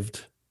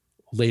revived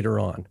later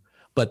on.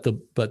 But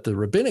the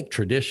rabbinic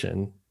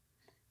tradition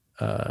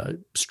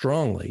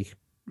strongly,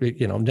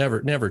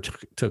 never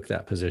took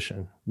that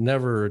position.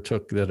 Never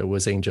took that it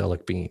was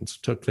angelic beings.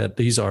 Took that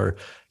these are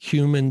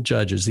human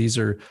judges. These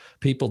are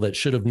people that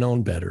should have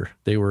known better.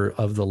 They were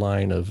of the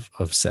line of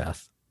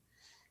Seth.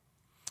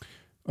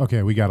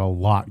 Okay, we got a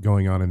lot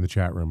going on in the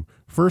chat room.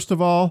 First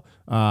of all,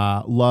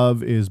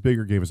 Love is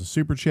Bigger gave us a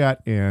super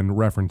chat and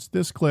referenced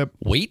this clip.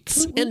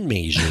 Weights and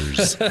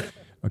measures.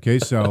 Okay,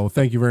 so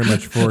thank you very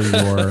much for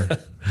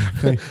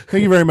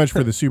thank you very much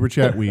for the super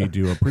chat. We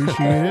do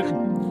appreciate it.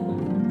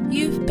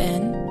 You've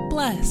been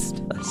blessed.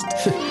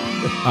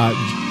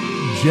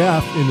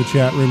 Jeff in the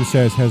chat room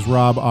says, has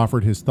Rob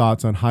offered his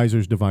thoughts on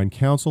Heiser's divine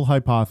council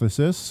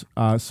hypothesis?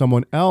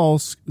 Someone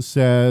else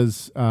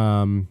says,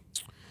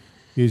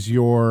 is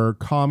your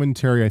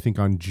commentary, I think,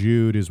 on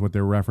Jude is what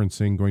they're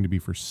referencing, going to be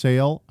for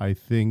sale? I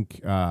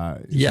think. I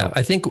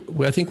think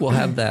we'll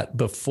have that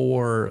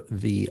before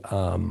the.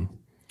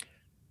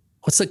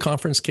 What's the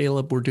conference,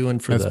 Caleb? We're doing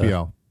for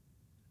SBL.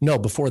 No,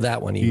 before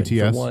that one even.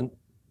 ETS?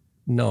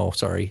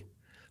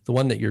 The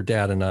one that your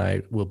dad and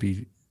I will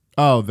be.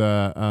 Oh,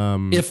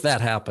 the if that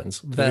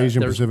happens, the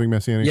Asian Pacific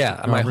Messianic. Yeah,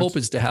 Conference. my hope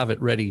is to have it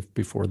ready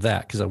before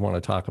that, because I want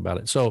to talk about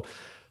it. So,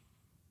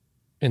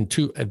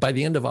 by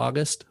the end of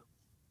August,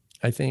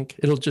 I think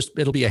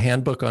it'll be a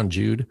handbook on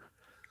Jude.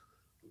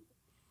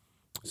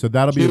 So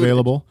that'll be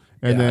available,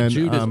 and then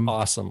Jude is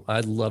awesome. I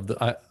love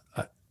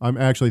I'm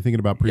actually thinking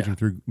about preaching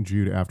through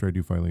Jude after I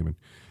do Philemon.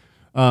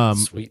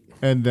 Sweet.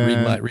 And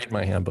then read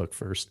my handbook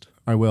first.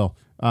 I will.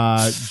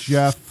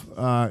 Jeff.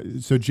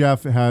 So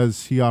Jeff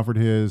he offered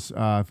his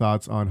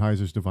thoughts on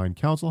Heiser's divine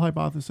counsel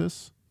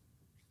hypothesis.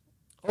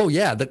 Oh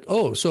yeah.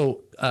 Dr.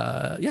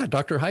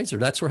 Heiser.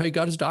 That's where he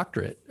got his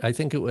doctorate. I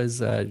think it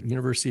was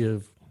University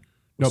of.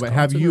 No, but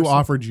have you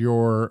offered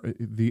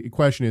the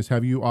question is,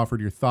 have you offered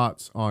your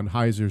thoughts on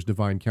Heiser's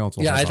divine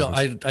counsel? Yeah,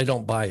 hypothesis? I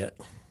don't buy it.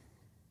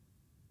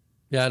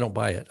 Yeah, I don't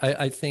buy it.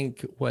 I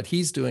think what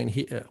he's doing,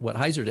 what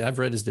Heiser did, I've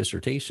read his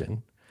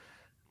dissertation,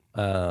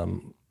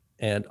 and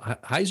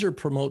Heiser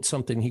promotes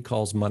something he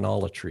calls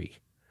monolatry.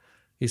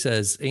 He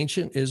says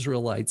ancient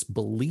Israelites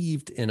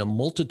believed in a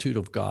multitude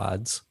of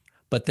gods,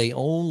 but they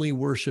only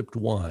worshiped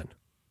one.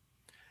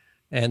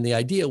 And the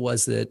idea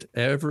was that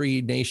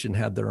every nation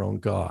had their own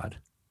god,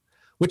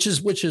 which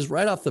is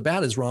right off the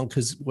bat is wrong,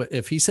 because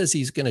if he says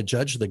he's going to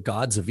judge the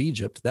gods of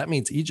Egypt, that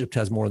means Egypt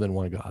has more than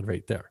one god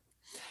right there.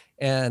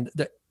 And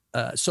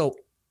so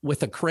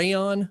with a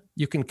crayon,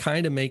 you can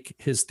kind of make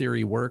his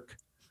theory work,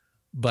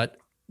 but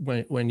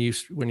when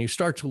you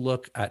start to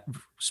look at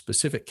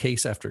specific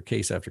case after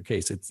case after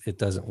case, it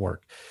doesn't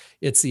work.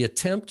 It's the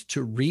attempt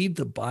to read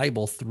the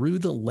Bible through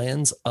the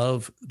lens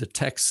of the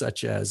texts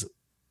such as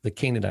the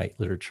Canaanite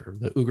literature,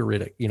 the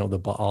Ugaritic, the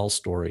Baal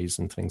stories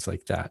and things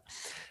like that,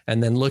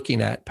 and then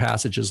looking at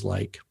passages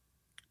like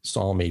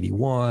Psalm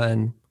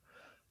 81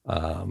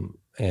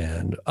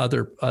 and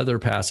other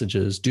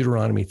passages,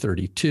 Deuteronomy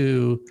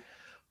 32.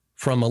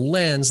 From a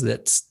lens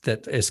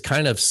that is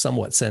kind of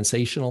somewhat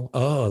sensational.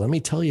 Oh, let me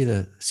tell you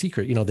the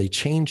secret. They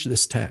changed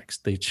this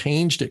text. They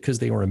changed it because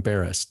they were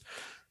embarrassed.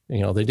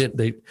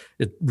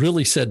 It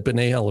really said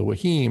B'nai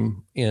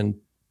Elohim in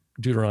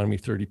Deuteronomy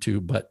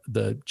 32, but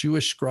the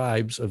Jewish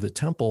scribes of the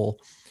temple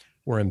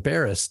were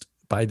embarrassed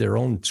by their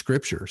own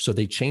scripture, so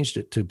they changed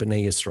it to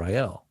B'nai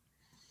Israel.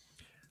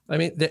 I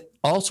mean,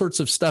 all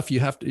sorts of stuff. You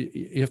have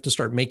to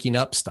start making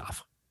up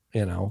stuff,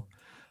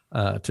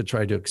 to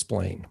try to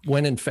explain,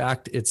 when in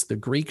fact it's the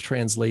Greek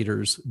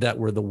translators that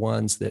were the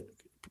ones that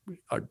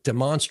are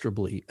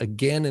demonstrably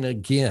again and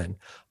again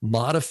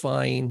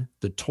modifying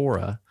the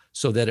Torah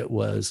so that it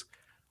was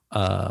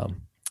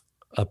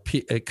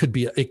it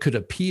could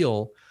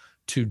appeal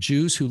to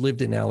Jews who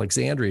lived in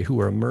Alexandria, who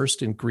were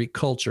immersed in Greek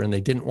culture, and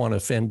they didn't want to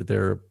offend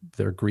their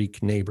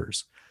Greek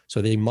neighbors,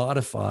 so they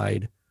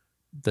modified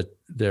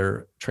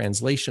their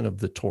translation of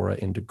the Torah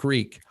into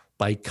Greek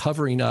by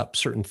covering up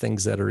certain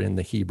things that are in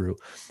the Hebrew.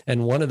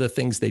 And one of the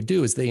things they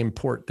do is they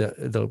import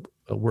the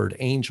word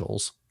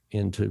angels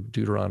into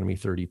Deuteronomy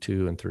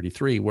 32 and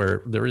 33,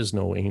 where there is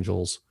no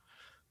angels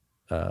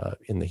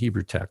in the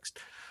Hebrew text.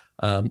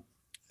 And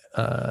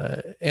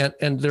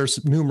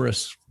there's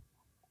numerous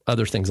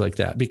other things like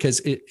that, because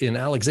in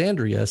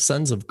Alexandria,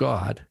 sons of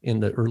God in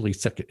the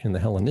in the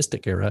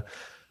Hellenistic era,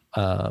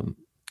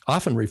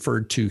 often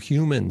referred to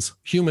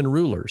human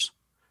rulers.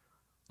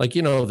 Like,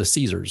 the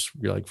Caesars,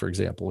 like, for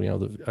example,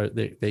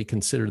 they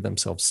consider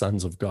themselves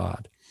sons of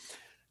God.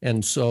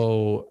 And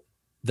so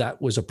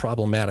that was a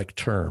problematic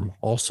term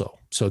also.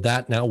 So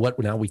that now we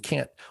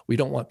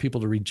don't want people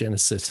to read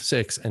Genesis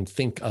 6 and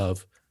think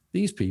of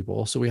these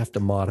people. So we have to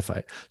modify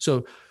it.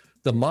 So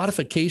the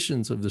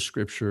modifications of the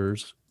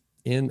scriptures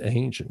in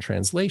ancient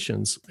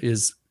translations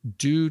is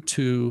due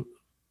to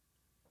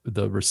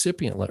the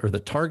recipient or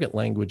the target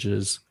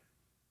language's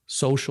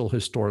social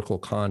historical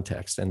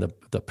context and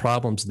the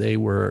problems they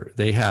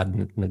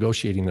had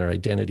negotiating their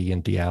identity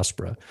in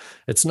diaspora.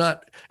 It's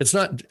not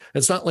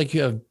like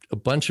you have a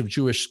bunch of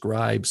Jewish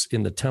scribes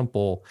in the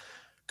temple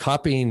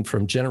copying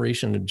from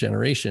generation to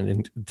generation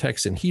in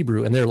text in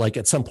Hebrew, and they're like,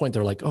 at some point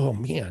they're like, oh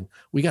man,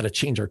 we got to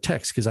change our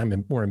text because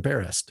I'm more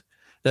embarrassed.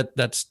 We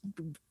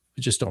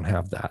just don't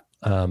have that.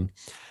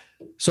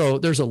 So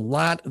there's a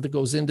lot that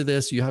goes into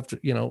this. You have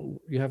to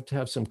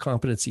have some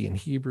competency in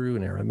Hebrew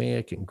and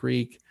Aramaic and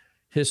Greek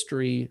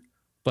history,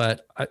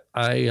 but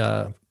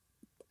I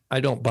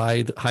don't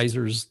buy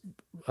Heiser's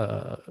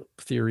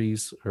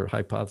theories or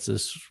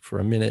hypothesis for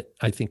a minute.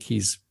 I think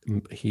he's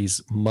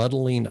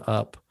muddling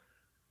up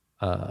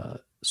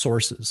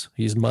sources.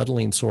 He's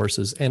muddling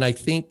sources, and I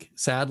think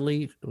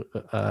sadly,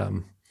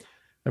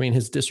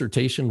 his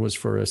dissertation was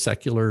for a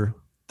secular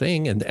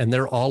thing, and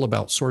they're all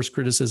about source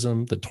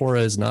criticism. The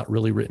Torah is not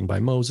really written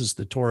by Moses.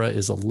 The Torah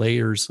is a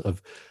layers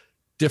of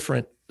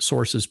different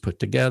sources put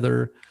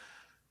together.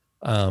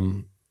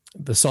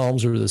 The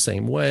Psalms are the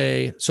same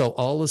way. So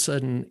all of a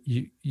sudden,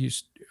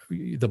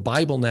 the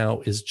Bible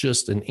now is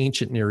just an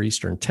ancient Near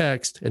Eastern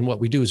text. And what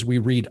we do is we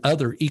read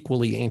other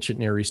equally ancient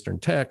Near Eastern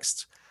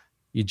texts,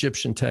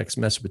 Egyptian texts,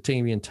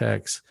 Mesopotamian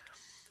texts,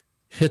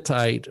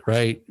 Hittite,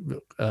 right?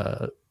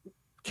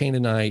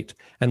 Canaanite,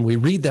 and we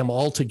read them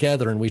all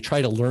together and we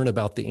try to learn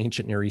about the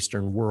ancient Near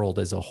Eastern world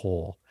as a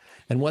whole.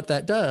 And what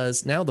that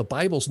does, now the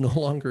Bible's no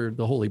longer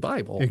the Holy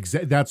Bible.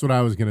 That's what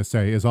I was going to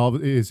say. Is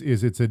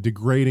it's a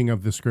degrading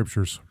of the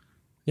scriptures.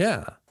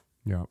 Yeah.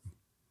 Yeah.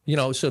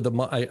 So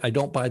I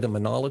don't buy the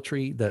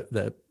monolatry,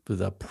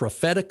 the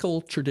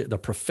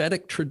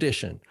prophetic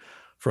tradition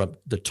from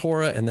the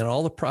Torah and then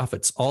all the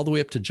prophets, all the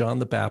way up to John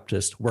the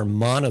Baptist, were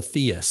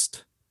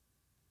monotheist.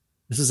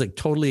 This is like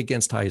totally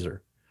against Heiser.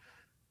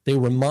 They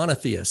were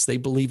monotheists. They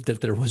believed that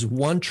there was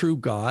one true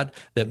God,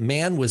 that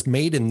man was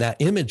made in that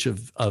image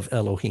of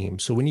Elohim.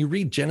 So when you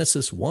read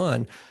Genesis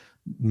 1,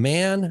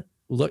 man,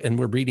 look, and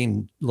we're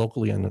reading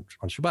locally on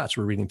Shabbat,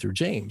 so we're reading through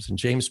James, and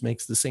James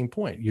makes the same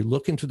point. You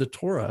look into the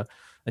Torah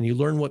and you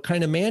learn what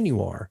kind of man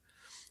you are.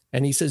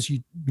 And he says,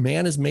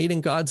 man is made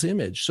in God's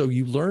image. So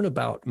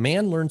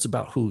man learns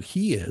about who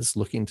he is,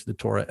 looking to the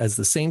Torah, as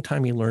the same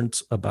time he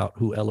learns about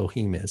who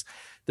Elohim is.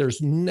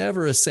 There's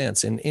never a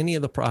sense in any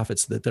of the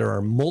prophets that there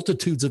are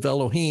multitudes of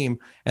Elohim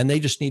and they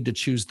just need to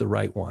choose the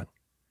right one.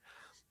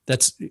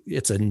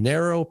 It's a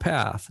narrow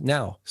path.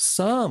 Now,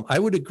 I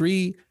would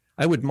agree,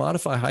 I would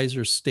modify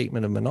Heiser's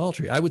statement of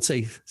monolatry. I would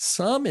say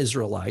some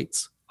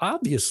Israelites,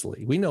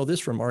 obviously, we know this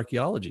from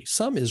archaeology,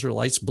 some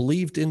Israelites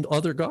believed in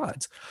other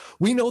gods.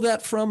 We know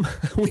that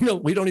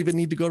we don't even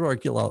need to go to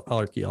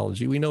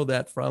archaeology. We know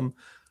that from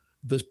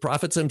the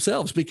prophets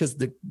themselves, because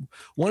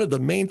one of the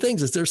main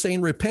things is they're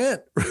saying,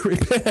 repent,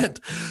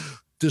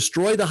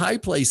 destroy the high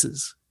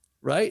places,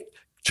 right?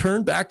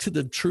 Turn back to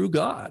the true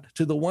God,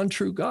 to the one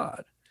true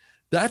God.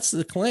 That's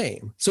the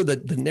claim. So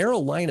the narrow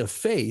line of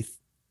faith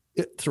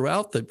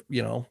throughout the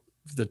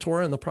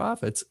Torah and the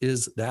prophets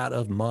is that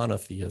of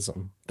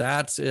monotheism.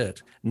 That's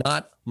it,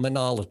 not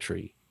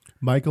monolatry.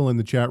 Michael in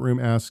the chat room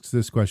asks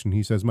this question.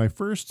 He says, my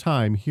first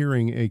time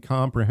hearing a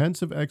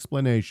comprehensive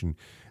explanation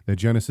that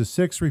Genesis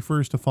 6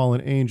 refers to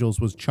fallen angels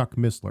was Chuck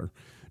Missler.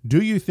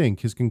 Do you think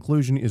his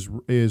conclusion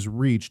is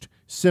reached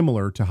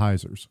similar to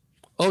Heiser's?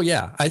 Oh,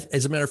 yeah.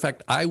 As a matter of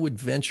fact, I would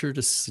venture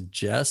to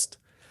suggest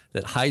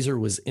that Heiser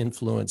was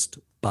influenced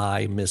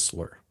by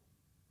Missler.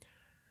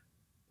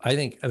 I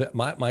think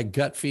my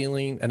gut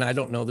feeling, and I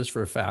don't know this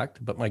for a fact,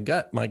 but my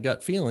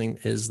gut feeling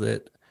is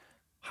that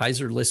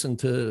Heiser listened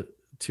to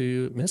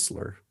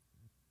Missler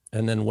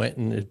and then went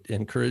and it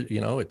encouraged,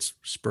 it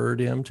spurred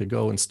him to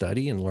go and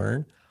study and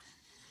learn.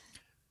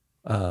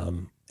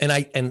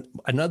 And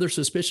another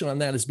suspicion on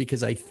that is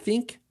because I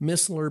think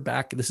Missler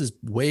this is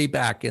way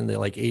back in the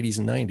 80s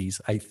and 90s.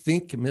 I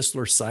think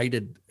Missler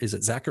cited, is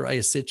it Zechariah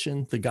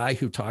Sitchin, the guy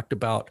who talked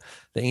about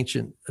the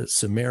ancient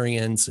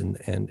Sumerians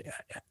and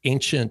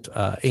ancient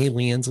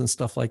aliens and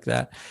stuff like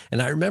that. And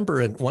I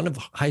remember in one of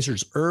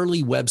Heiser's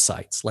early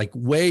websites,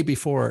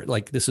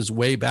 this is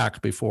way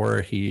back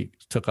before he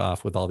took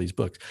off with all these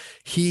books,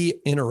 he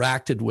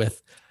interacted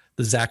with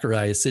the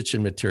Zechariah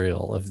Sitchin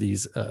material of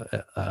these.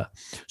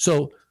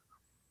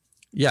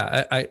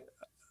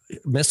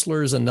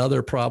 Missler is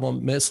another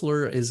problem.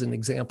 Missler is an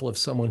example of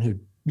someone who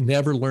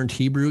never learned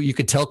Hebrew. You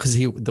could tell because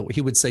he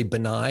would say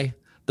Benai,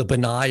 the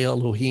Benai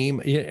Elohim,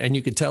 and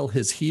you could tell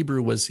his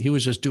Hebrew he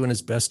was just doing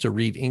his best to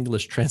read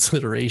English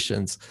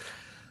transliterations.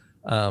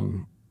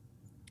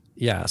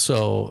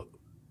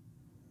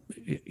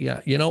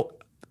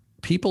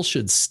 People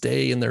should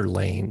stay in their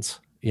lanes,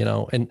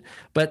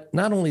 but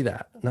not only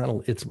that,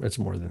 it's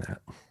more than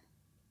that.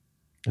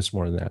 It's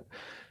more than that.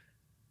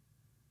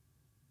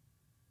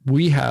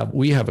 We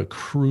have a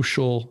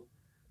crucial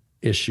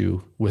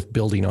issue with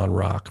building on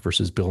rock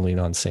versus building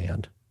on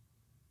sand.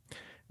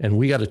 And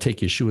we got to take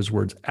Yeshua's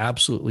words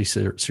absolutely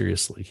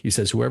seriously. He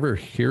says, whoever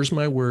hears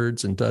my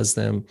words and does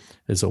them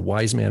is a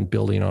wise man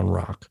building on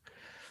rock.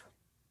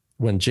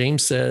 When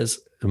James says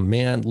a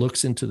man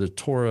looks into the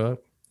Torah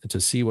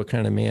to see what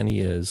kind of man he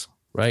is,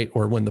 right?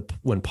 Or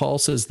when Paul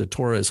says the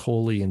Torah is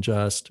holy and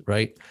just,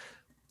 right?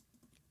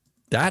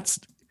 That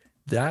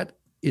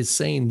is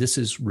saying this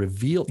is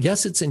revealed.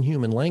 Yes, it's in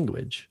human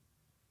language.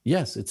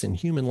 Yes, it's in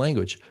human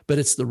language, but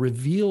it's the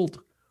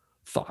revealed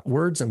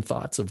words and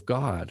thoughts of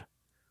God.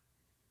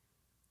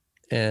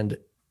 And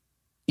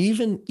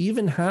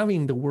even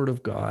having the word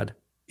of God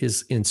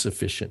is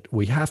insufficient.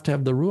 We have to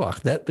have the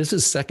Ruach. This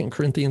is 2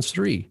 Corinthians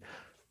 3. It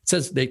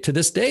says to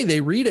this day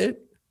they read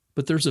it,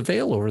 but there's a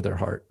veil over their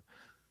heart.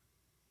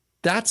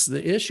 That's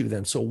the issue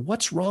then. So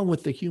what's wrong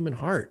with the human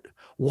heart?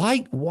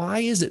 Why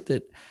is it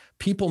that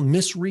people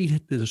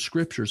misread the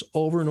scriptures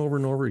over and over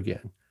and over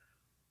again?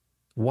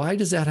 Why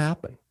does that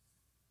happen?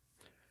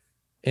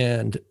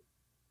 And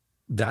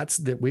these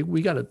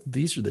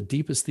are the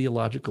deepest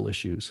theological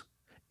issues.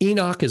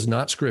 Enoch is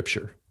not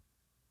scripture.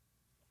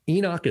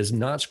 Enoch is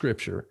not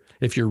scripture.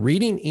 If you're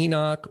reading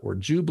Enoch or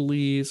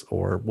Jubilees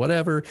or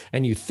whatever,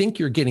 and you think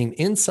you're getting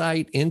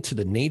insight into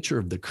the nature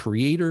of the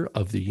creator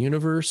of the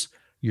universe,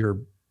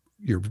 you're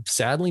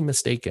sadly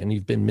mistaken.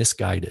 You've been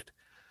misguided.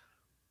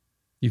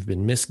 You've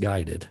been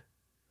misguided.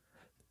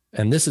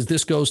 And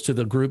this goes to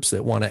the groups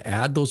that want to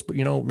add those,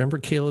 remember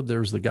Caleb, there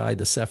was the guy,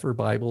 the Sefer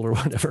Bible or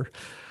whatever,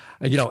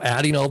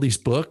 adding all these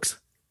books.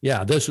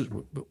 Yeah, this is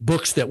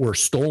books that were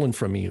stolen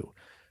from you.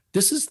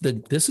 This is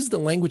the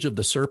language of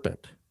the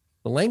serpent.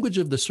 The language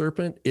of the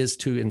serpent is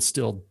to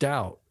instill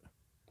doubt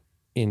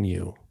in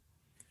you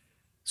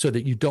so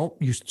that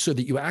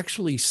you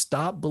actually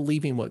stop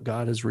believing what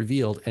God has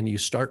revealed and you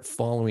start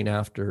following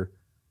after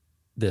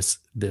this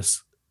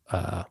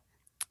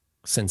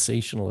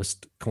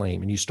sensationalist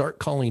claim, and you start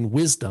calling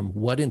wisdom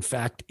what in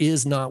fact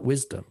is not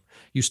wisdom.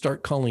 You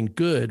start calling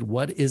good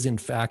what is in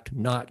fact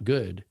not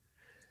good.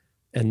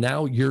 And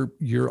now you're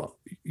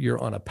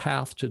on a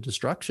path to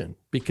destruction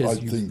because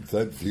I think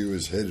that view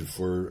is headed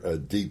for a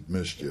deep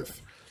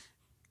mischief.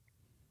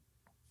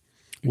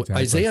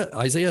 Exactly.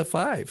 Isaiah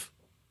 5.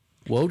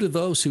 Woe to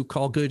those who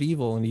call good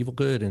evil and evil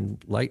good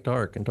and light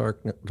dark and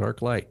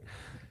dark light.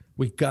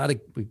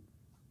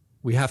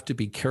 We have to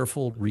be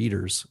careful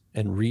readers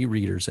and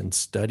rereaders and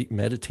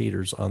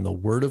meditators on the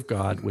Word of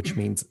God, which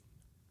means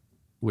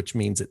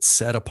it's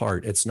set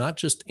apart. It's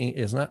not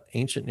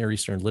ancient Near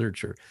Eastern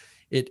literature.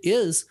 It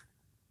is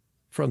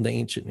from the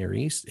ancient Near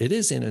East. It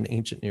is in an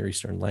ancient Near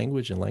Eastern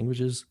language and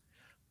languages,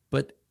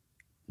 but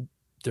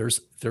there's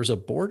a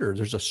border,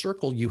 there's a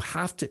circle. You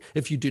have to,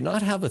 if you do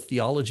not have a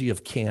theology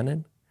of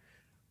canon,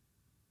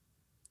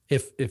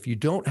 if you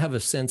don't have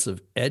a sense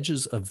of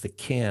edges of the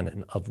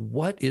canon of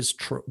what is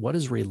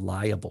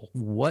reliable,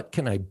 what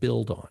can I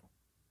build on,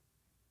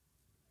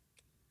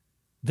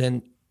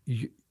 then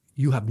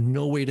you have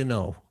no way to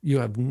know.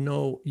 You're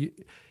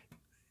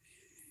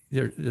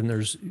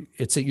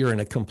in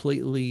a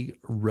completely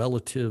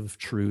relative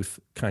truth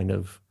kind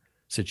of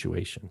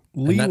situation.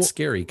 And that's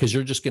scary because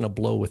you're just going to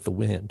blow with the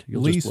wind.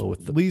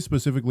 Lee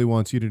specifically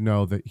wants you to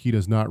know that he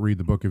does not read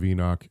the Book of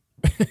Enoch.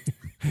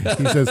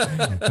 He says,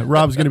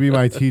 Rob's going to be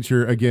my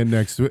teacher again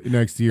next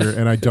year,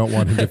 and I don't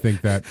want him to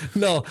think that.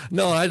 No,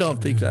 I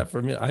don't think that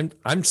for me.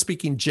 I'm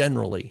speaking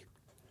generally.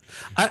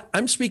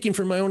 I'm speaking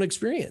from my own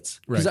experience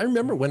because I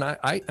remember when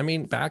I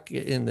mean back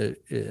in the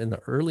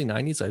early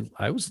 90s,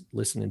 I was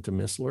listening to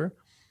Missler,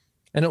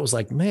 and it was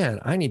like,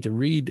 man, I need to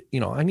read,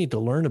 I need to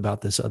learn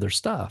about this other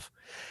stuff.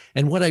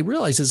 And what I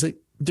realized is that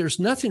there's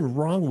nothing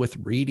wrong with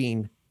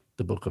reading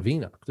the Book of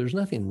Enoch. There's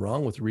nothing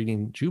wrong with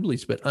reading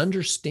Jubilees, but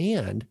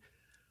understand,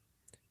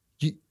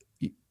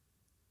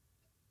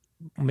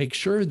 make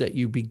sure that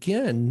you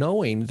begin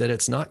knowing that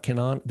it's not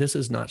canon. This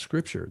is not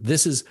scripture.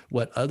 This is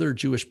what other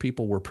Jewish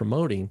people were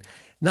promoting.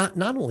 Not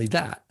only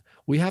that,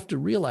 we have to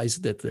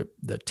realize that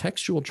the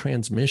textual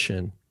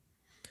transmission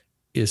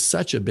is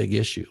such a big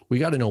issue. We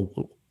got to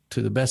know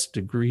to the best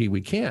degree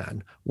we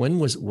can, when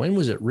was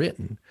it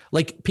written?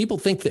 Like, people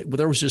think that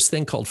there was this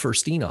thing called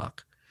First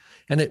Enoch,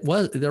 and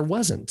there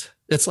wasn't.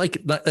 It's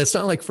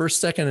not like First,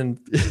 Second, and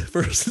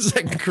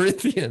Second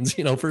Corinthians,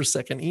 First,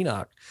 Second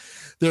Enoch.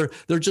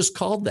 They're just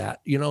called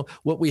that.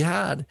 What we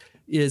had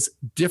is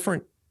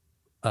different.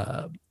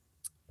 The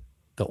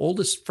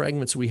oldest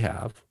fragments we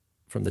have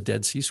from the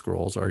Dead Sea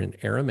Scrolls are in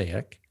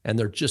Aramaic, and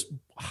they're just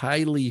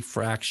highly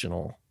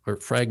fractional or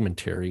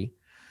fragmentary,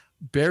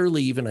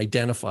 barely even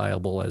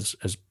identifiable as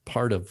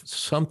part of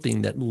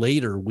something that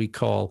later we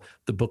call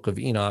the Book of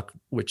Enoch,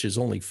 which is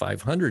only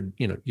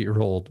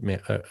 500-year-old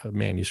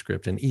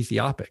manuscript, and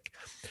Ethiopic,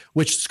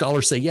 which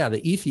scholars say,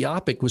 the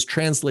Ethiopic was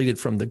translated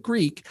from the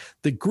Greek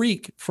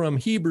from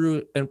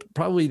Hebrew, and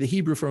probably the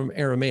Hebrew from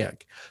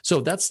Aramaic. So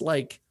that's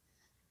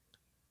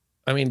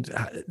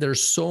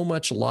there's so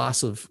much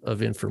loss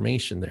of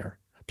information there.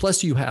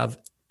 Plus you have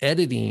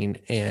editing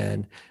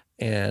and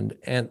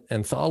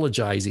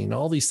anthologizing,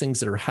 all these things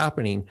that are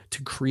happening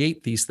to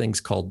create these things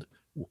called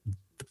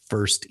the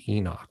First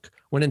Enoch.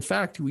 When in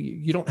fact,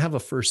 you don't have a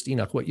First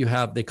Enoch. What you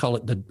have, they call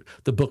it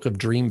the Book of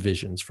Dream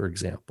Visions, for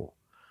example,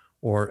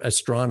 or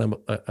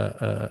astronomical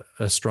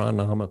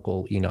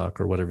Enoch,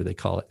 or whatever they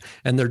call it.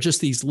 And they're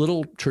just these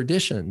little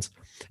traditions.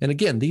 And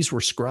again, these were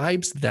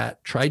scribes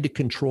that tried to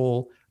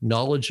control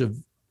knowledge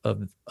of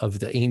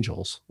the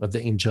angels, of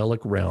the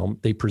angelic realm.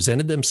 They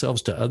presented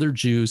themselves to other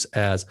Jews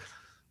as,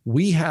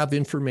 we have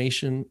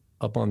information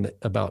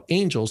about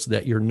angels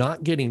that you're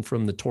not getting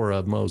from the Torah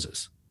of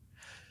Moses.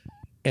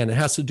 And it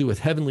has to do with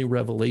heavenly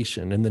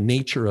revelation and the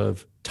nature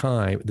of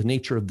time, the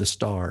nature of the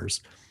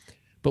stars.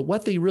 But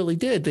what they really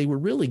did, they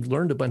really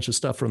learned a bunch of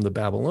stuff from the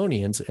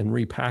Babylonians and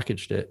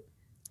repackaged it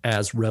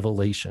as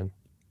revelation.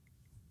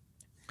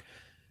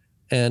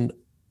 And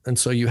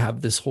so you have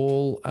this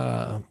whole,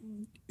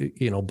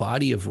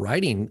 body of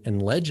writing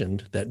and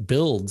legend that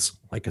builds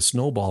like a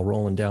snowball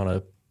rolling down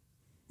a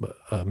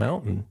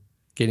mountain,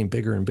 getting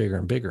bigger and bigger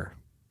and bigger.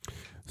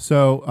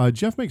 So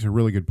Jeff makes a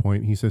really good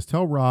point. He says,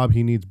 tell Rob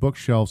he needs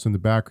bookshelves in the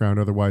background,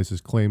 otherwise his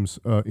claims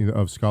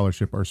of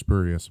scholarship are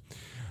spurious.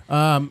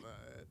 I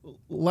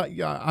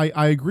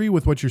agree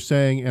with what you're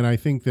saying, and I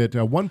think that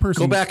one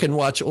person... Go back and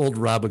watch old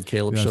Rob and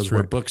Caleb shows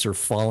where books are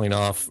falling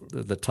off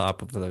the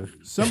top of the...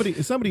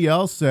 Somebody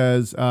else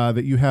says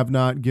that you have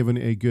not given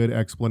a good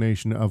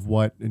explanation of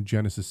what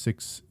Genesis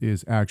 6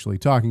 is actually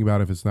talking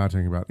about if it's not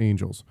talking about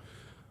angels.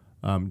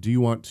 Do you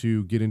want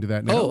to get into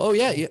that now? Oh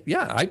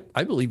yeah.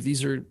 I believe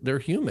they're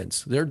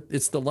humans.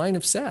 It's the line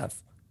of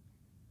Seth.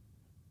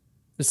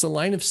 It's the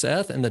line of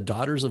Seth, and the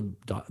daughters of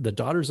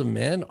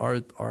men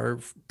are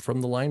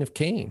from the line of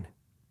Cain.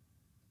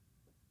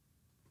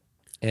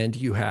 And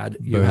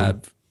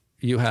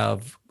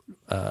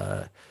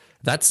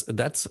that's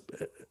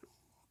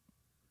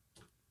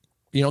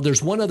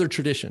there's one other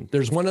tradition.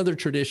 There's one other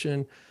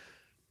tradition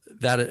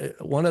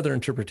one other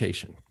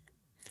interpretation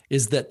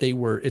is that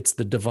it's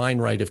the divine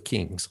right of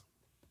kings.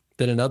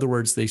 That in other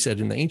words, they said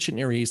in the ancient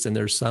Near East, and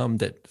there's some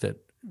that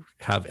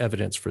have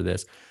evidence for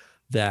this,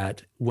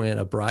 that when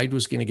a bride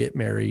was going to get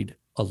married,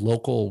 a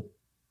local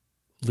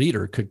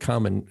leader could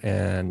come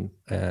and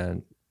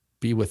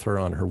be with her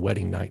on her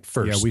wedding night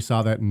first. Yeah, we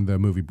saw that in the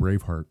movie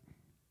Braveheart.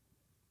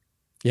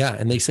 Yeah,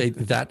 and they say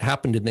that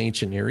happened in the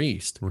ancient Near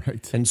East.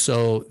 Right. And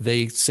so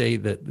they say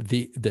that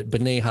that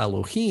B'nai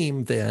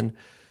Elohim, then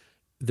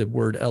the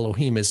word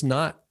Elohim is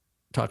not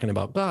talking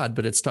about God,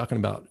 but it's talking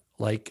about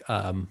like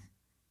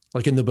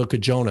in the book of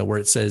Jonah, where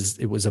it says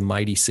it was a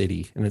mighty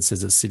city, and it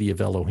says a city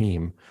of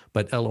Elohim.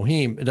 But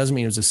Elohim, it doesn't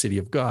mean it was a city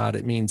of God.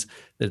 It means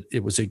that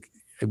it was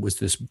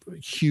this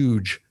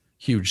huge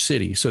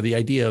city. So the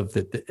idea of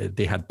that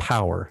they had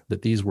power,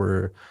 that these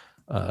were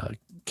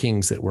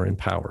kings that were in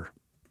power.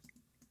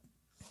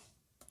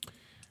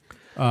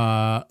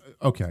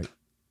 Okay.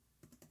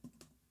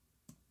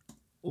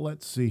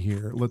 Let's see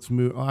here. Let's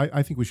move.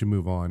 I think we should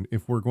move on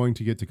if we're going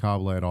to get to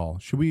Kabbalah at all.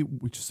 Should we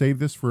save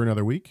this for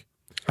another week?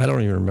 I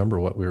don't even remember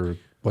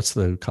what's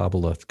the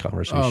Kabbalah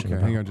conversation Okay,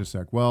 about. hang on just a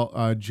sec.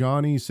 Well,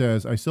 Johnny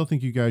says, I still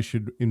think you guys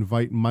should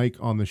invite Mike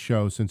on the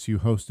show since you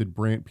hosted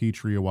Brant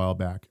Petrie a while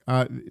back.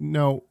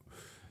 No,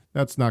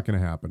 that's not going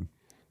to happen.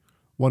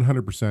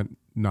 100%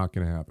 not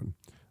going to happen.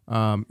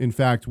 In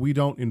fact, we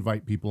don't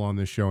invite people on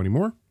this show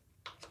anymore.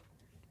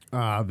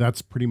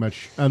 That's pretty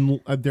much,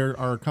 there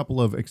are a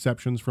couple of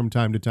exceptions from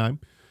time to time.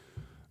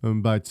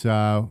 But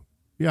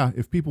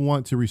if people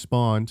want to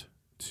respond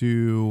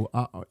to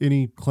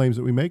any claims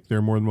that we make,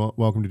 they're more than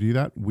welcome to do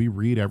that. We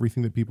read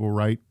everything that people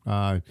write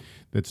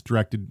that's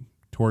directed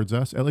towards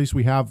us. At least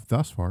we have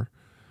thus far.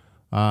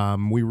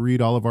 We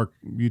read all of our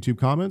YouTube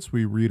comments.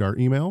 We read our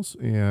emails.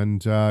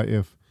 And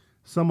if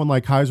someone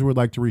like Heiser would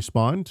like to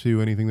respond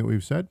to anything that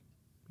we've said,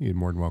 he's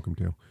more than welcome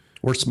to.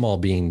 We're small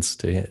beans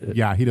to.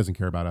 Yeah, he doesn't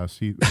care about us.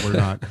 We're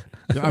not.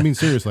 I mean,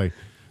 seriously,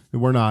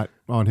 we're not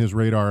on his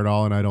radar at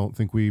all, and I don't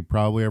think we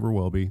probably ever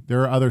will be.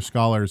 There are other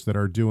scholars that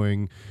are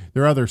doing.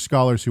 There are other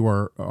scholars who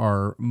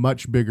are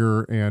much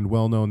bigger and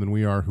well known than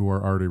we are, who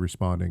are already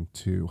responding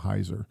to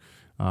Heiser,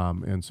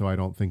 and so I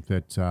don't think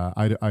that.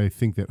 I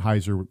think that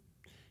Heiser,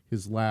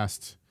 his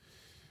last.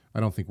 I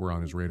don't think we're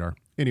on his radar.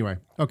 Anyway,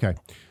 okay.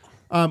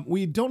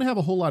 We don't have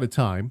a whole lot of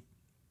time.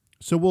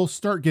 So we'll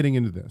start getting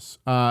into this.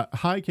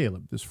 Hi,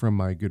 Caleb. This is from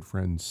my good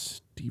friend,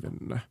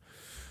 Stephen.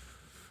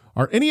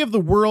 Are any of the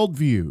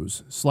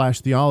worldviews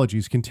 /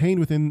 theologies contained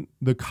within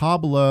the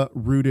Kabbalah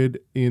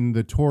rooted in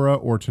the Torah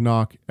or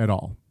Tanakh at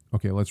all?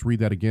 Okay, let's read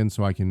that again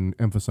so I can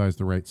emphasize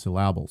the right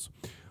syllables.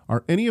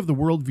 Are any of the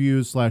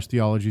worldviews /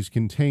 theologies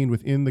contained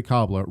within the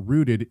Kabbalah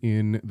rooted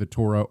in the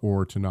Torah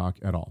or Tanakh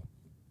at all?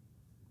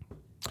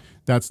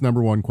 That's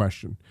number one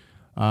question.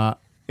 And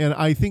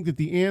I think that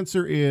the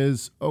answer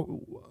is...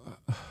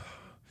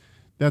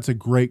 That's a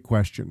great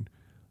question.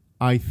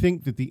 I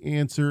think that the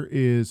answer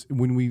is,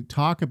 when we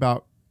talk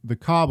about the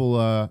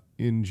Kabbalah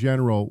in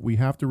general, we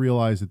have to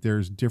realize that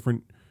there's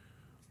different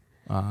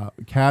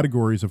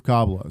categories of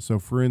Kabbalah. So,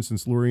 for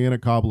instance,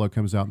 Lurianic Kabbalah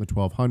comes out in the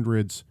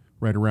 1200s,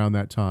 right around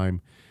that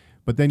time.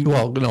 But then,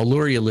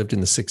 Luria lived in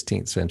the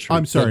 16th century.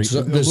 I'm sorry,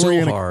 the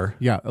Zohar.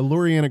 Yeah, a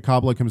Lurianic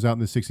Kabbalah comes out in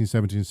the 16th,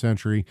 17th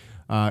century,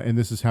 and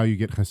this is how you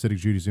get Hasidic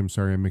Judaism.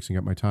 Sorry, I'm mixing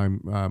up my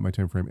time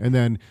frame. And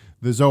then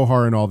the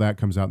Zohar and all that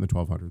comes out in the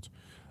 1200s.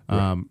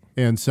 Right.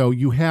 And so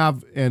you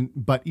have,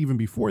 but even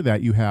before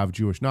that, you have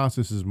Jewish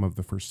Gnosticism of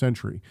the first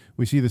century.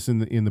 We see this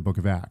in the book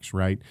of Acts,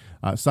 right?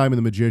 Simon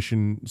the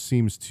magician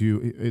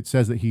it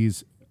says that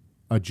he's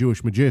a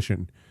Jewish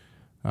magician.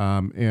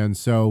 And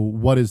so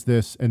what is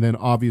this? And then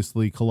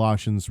obviously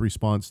Colossians'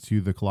 response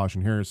to the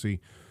Colossian heresy,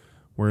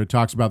 where it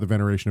talks about the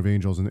veneration of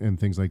angels and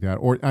things like that.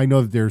 Or I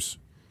know that there's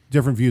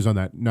different views on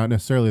that, not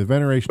necessarily the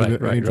veneration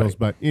of angels,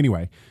 but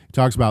anyway, it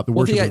talks about the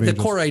worship of angels. The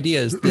core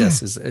idea is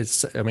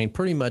this,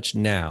 pretty much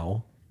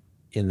now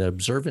in the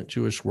observant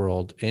Jewish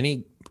world,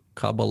 any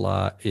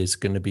Kabbalah is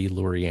going to be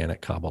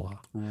Lurianic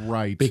Kabbalah.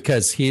 Right.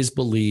 Because he is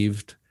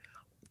believed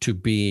to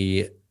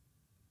be,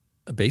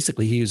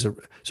 basically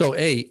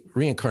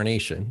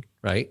reincarnation,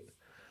 right?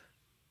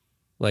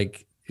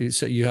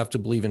 So you have to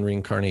believe in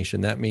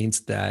reincarnation. That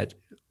means that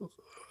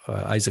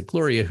Isaac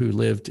Luria, who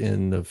lived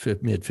in the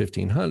mid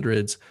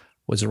 1500s,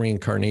 was a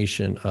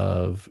reincarnation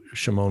of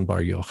Shimon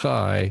Bar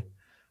Yochai,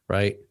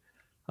 right?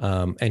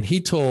 And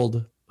he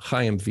told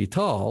Chaim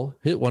Vital,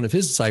 one of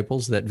his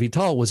disciples, that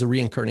Vital was a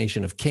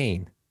reincarnation of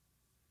Cain,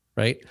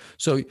 right?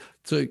 So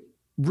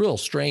real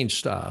strange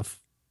stuff,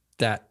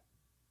 that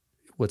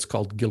what's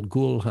called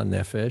Gilgul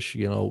HaNefesh,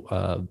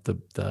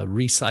 the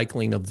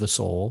recycling of the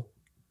soul.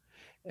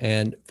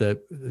 And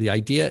the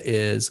idea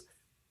is,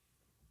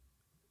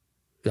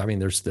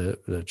 there's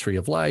the tree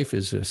of life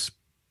is this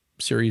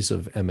series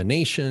of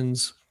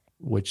emanations,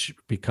 which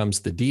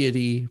becomes the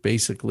deity,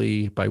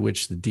 basically, by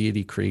which the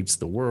deity creates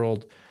the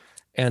world.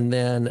 And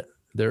then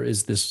there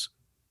is this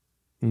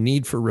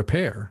need for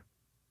repair.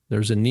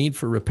 There's a need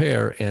for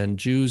repair, and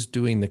Jews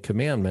doing the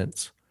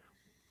commandments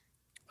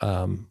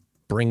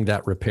bring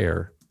that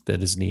repair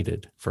that is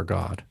needed for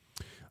God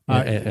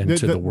and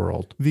to the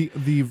world.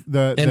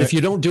 And if you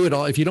don't do it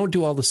all, if you don't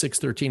do all the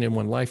 613 in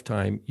one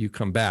lifetime, you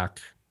come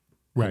back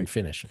and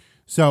finish it.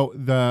 So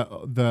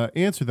the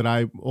answer that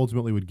I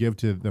ultimately would give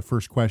to the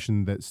first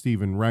question that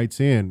Stephen writes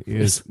in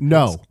is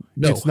no.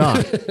 It's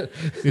not.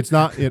 It's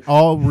not at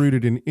all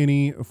rooted in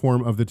any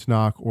form of the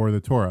Tanakh or the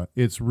Torah.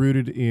 It's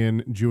rooted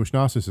in Jewish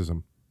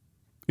Gnosticism.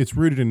 It's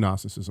rooted in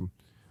Gnosticism.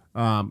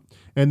 And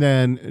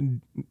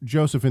then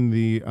Joseph in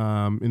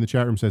the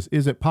chat room says,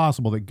 is it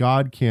possible that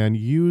God can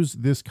use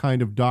this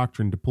kind of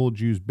doctrine to pull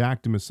Jews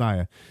back to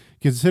Messiah,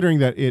 considering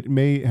that it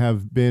may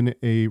have been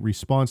a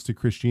response to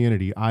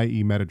Christianity,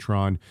 i.e.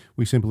 Metatron,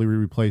 we simply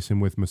replace him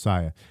with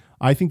Messiah?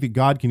 I think that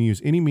God can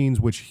use any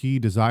means which he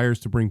desires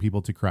to bring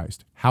people to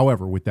Christ.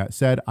 However, with that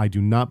said, I do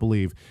not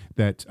believe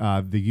that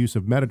the use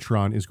of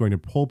Metatron is going to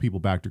pull people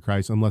back to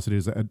Christ unless it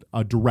is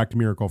a direct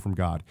miracle from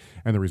God.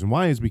 And the reason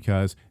why is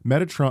because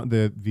Metatron,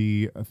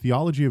 the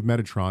theology of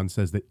Metatron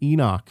says that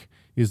Enoch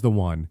is the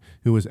one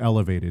who was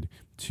elevated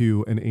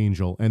to an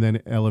angel and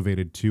then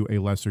elevated to a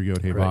lesser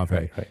Yod He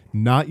Vav He,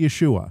 not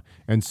Yeshua.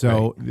 And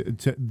so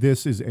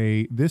this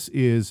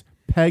is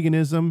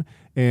paganism,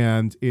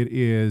 and it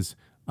is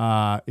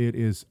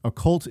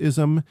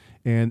occultism,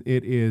 and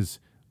it is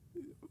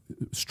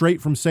straight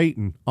from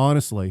Satan.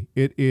 Honestly,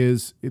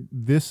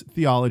 this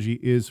theology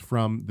is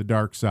from the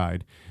dark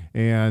side.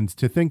 And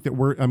to think that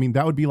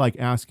that would be like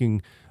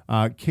asking,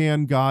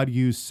 can God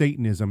use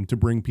Satanism to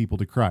bring people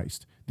to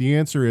Christ? The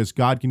answer is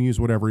God can use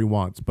whatever he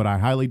wants, but I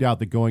highly doubt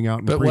that going out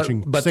and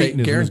preaching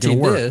Satanism is going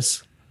to work.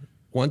 This,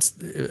 once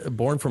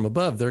born from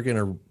above, they're going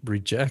to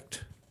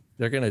reject.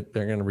 They're going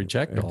to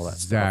reject all that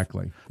stuff.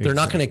 Exactly. They're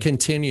not going to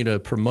continue to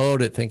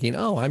promote it, thinking,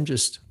 "Oh, I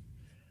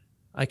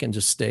can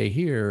just stay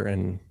here."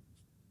 And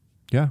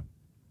yeah.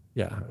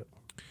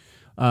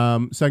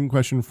 Second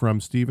question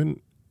from Stephen: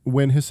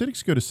 when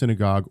Hasidics go to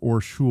synagogue or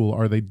shul,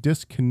 are they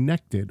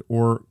disconnected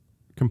or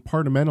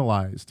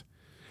compartmentalized?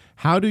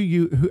 How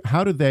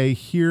do they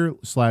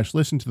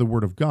hear/listen to the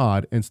word of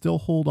God and still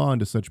hold on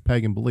to such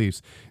pagan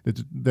beliefs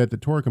that the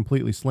Torah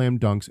completely slam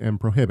dunks and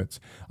prohibits?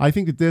 I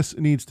think that this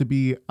needs to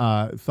be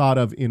thought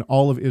of in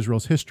all of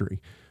Israel's history.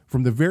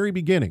 From the very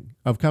beginning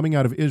of coming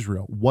out of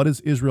Israel, what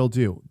does Israel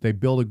do? They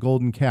build a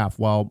golden calf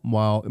while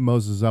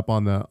Moses is up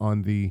on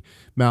the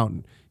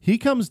mountain. He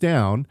comes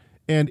down,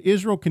 and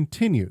Israel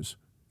continues.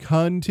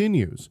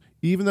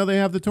 Even though they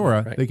have the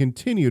Torah, they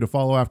continue to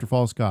follow after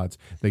false gods.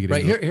 They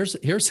get here's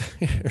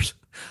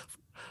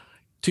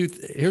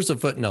a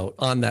footnote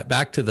on that.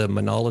 Back to the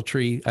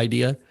monolatry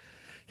idea.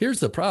 Here's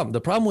the problem.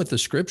 The problem with the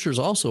scriptures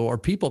also are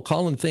people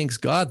calling things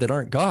God that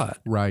aren't God.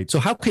 Right. So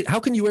how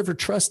can you ever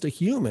trust a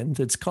human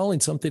that's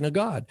calling something a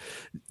God?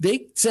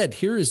 They said,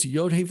 "Here is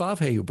Yod He Vav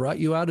He who brought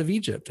you out of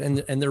Egypt," and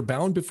they're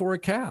bound before a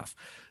calf.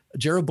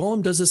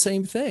 Jeroboam does the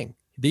same thing.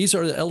 These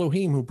are the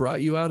Elohim who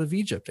brought you out of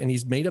Egypt, and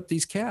he's made up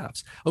these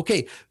calves.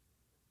 Okay.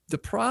 The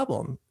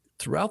problem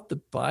throughout the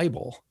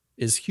Bible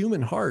is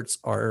human hearts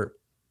are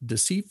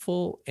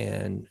deceitful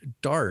and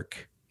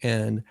dark,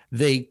 and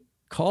they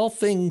call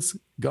things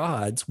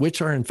gods,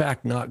 which are in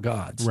fact not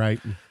gods. Right.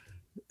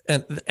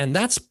 And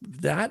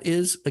that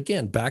is,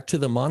 again, back to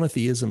the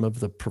monotheism of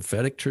the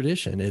prophetic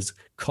tradition, is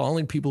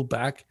calling people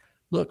back.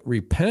 Look,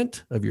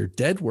 repent of your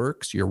dead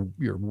works. You're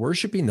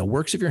worshiping the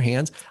works of your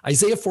hands.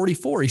 Isaiah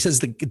 44, he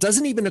says it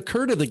doesn't even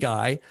occur to the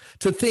guy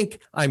to think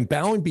I'm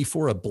bowing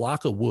before a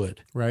block of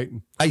wood. Right.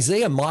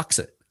 Isaiah mocks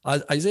it.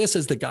 Isaiah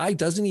says the guy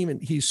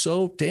he's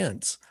so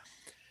dense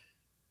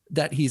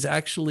that he's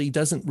actually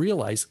doesn't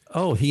realize,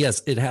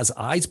 it has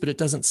eyes, but it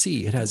doesn't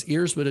see. It has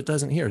ears, but it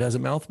doesn't hear. It has a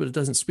mouth, but it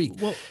doesn't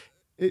speak. Well,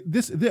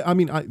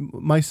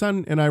 my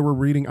son and I were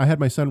reading, I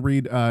had my son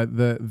read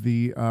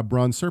the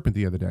bronze serpent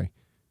the other day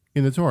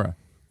in the Torah.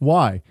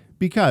 Why?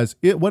 Because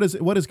what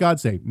does God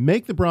say?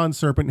 Make the bronze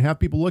serpent and have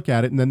people look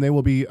at it, and then they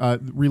will be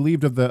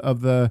relieved of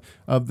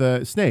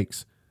the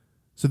snakes.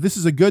 So this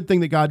is a good thing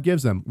that God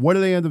gives them. What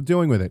do they end up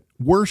doing with it?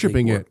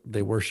 Worshiping it.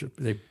 They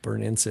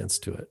burn incense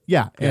to it.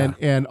 Yeah.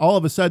 And all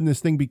of a sudden this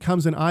thing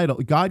becomes an idol.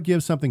 God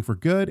gives something for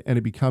good, and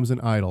it becomes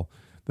an idol.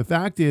 The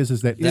fact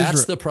is that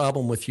that's the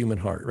problem with human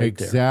heart, right?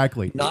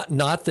 Exactly. There.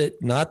 Not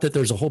that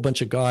there's a whole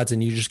bunch of gods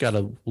and you just got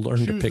to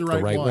learn to pick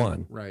the right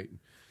one. Right.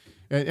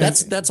 And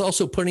that's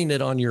also putting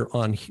it on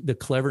the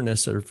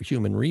cleverness of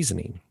human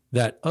reasoning.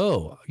 That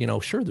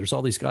sure, there's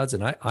all these gods,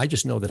 and I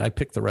just know that I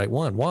picked the right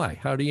one. Why?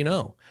 How do you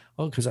know?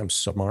 Oh, because I'm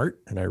smart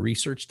and I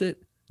researched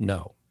it.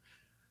 No.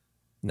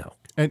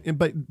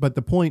 But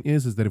the point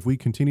is that if we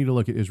continue to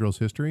look at Israel's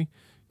history,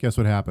 guess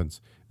what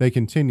happens? They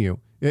continue.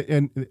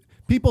 And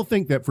people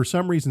think that for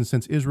some reason,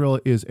 since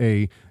Israel is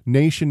a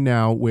nation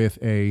now with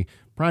a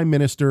prime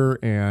minister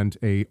and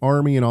a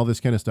army and all this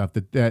kind of stuff,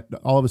 that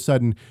all of a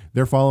sudden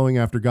they're following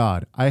after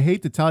God. I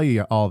hate to tell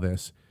you all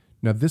this.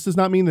 Now, this does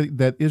not mean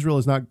that Israel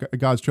is not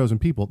God's chosen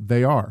people.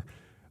 They are.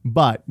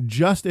 But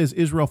just as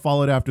Israel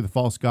followed after the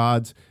false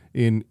gods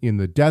in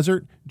the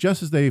desert,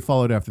 just as they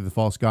followed after the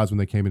false gods when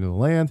they came into the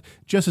land,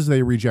 just as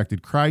they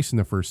rejected Christ in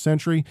the first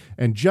century,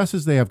 and just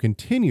as they have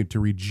continued to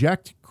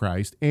reject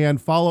Christ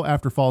and follow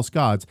after false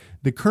gods,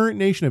 the current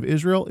nation of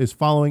Israel is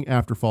following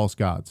after false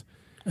gods.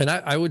 And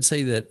I would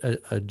say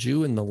that a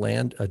Jew in the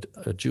land,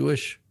 a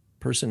Jewish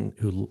person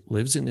who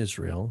lives in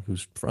Israel,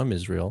 who's from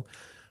Israel,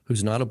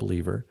 who's not a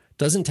believer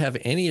doesn't have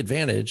any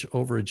advantage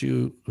over a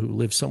Jew who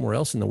lives somewhere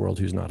else in the world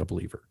who's not a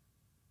believer.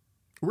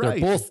 Right.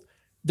 They're both,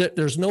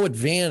 there's no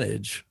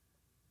advantage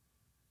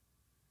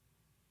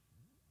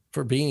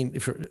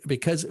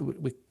because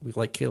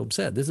like Caleb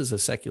said, this is a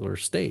secular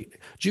state.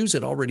 Jews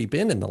had already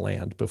been in the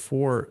land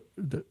before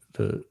the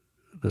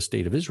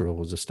state of Israel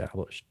was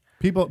established.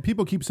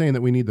 People keep saying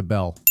that we need the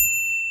bell.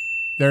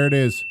 There it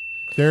is.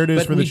 There it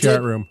is for the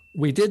chat room.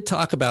 We did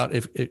talk about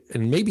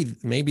and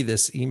maybe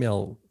this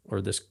email or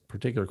this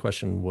particular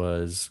question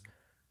was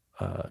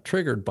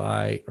triggered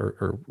by,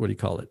 or what do you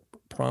call it,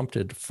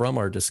 prompted from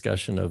our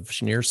discussion of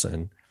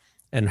Schneerson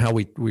and how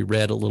we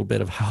read a little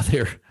bit of how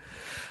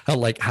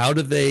how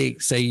do they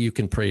say you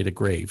can pray at a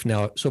grave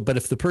now? But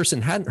if the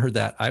person hadn't heard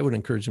that, I would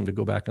encourage them to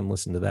go back and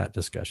listen to that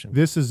discussion.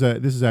 This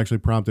is actually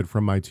prompted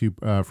from my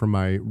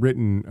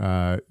written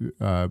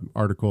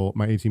article,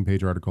 my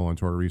 18-page article on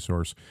Torah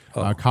Resource,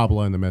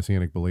 Kabbalah and the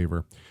Messianic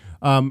Believer.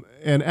 And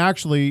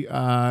actually,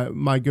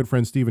 my good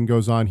friend Stephen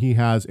goes on. He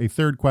has a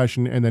third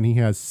question, and then he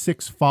has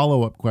 6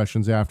 follow-up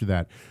questions after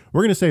that.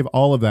 We're going to save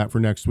all of that for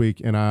next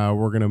week, and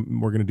we're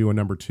gonna do a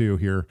number 2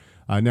 here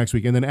next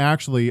week. And then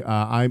actually,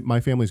 my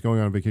family's going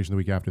on vacation the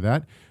week after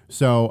that.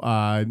 So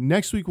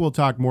next week we'll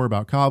talk more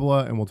about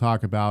Kabbalah, and we'll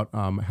talk about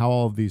how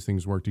all of these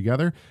things work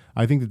together.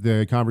 I think that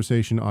the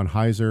conversation on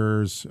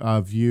Heiser's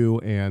view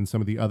and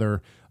some of the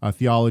other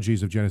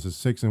theologies of Genesis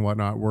 6 and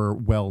whatnot were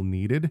well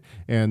needed.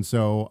 And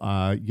so,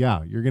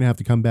 you're going to have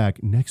to come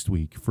back next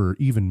week for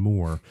even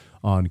more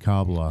on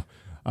Kabbalah.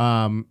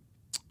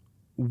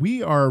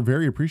 We are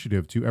very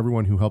appreciative to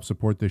everyone who helps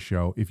support this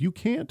show. If you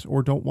can't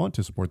or don't want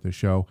to support this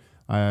show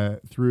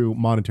through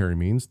monetary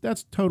means,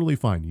 that's totally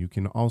fine. You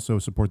can also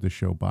support this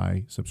show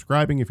by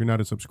subscribing if you're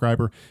not a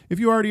subscriber. If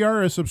you already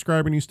are a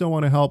subscriber and you still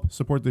want to help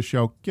support this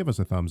show, give us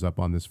a thumbs up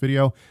on this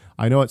video.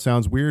 I know it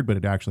sounds weird, but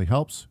it actually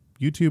helps.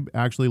 YouTube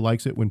actually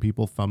likes it when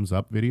people thumbs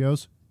up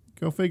videos.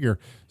 Go figure.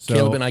 So,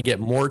 Caleb and I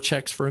get more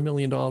checks for $1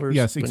 million.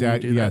 Yes,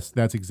 exactly. Yes,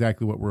 that's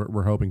exactly what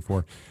we're hoping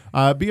for.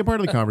 Be a part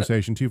of the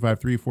conversation.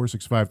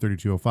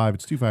 253-465-3205.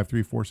 It's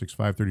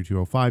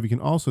 253-465-3205. You can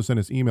also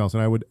send us emails,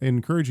 and I would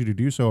encourage you to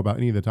do so about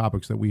any of the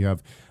topics that we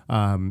have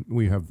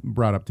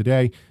brought up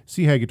today.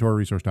 chag at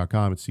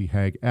TorahResource.com. It's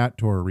chag at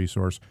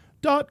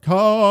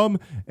TorahResource.com.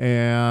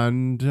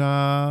 And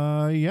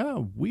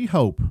we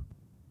hope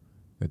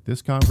that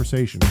this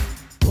conversation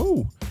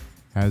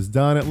has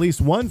done at least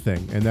one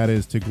thing, and that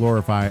is to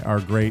glorify our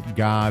great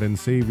God and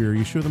Savior,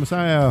 Yeshua the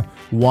Messiah.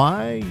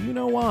 Why? You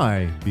know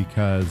why.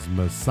 Because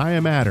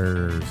Messiah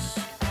matters.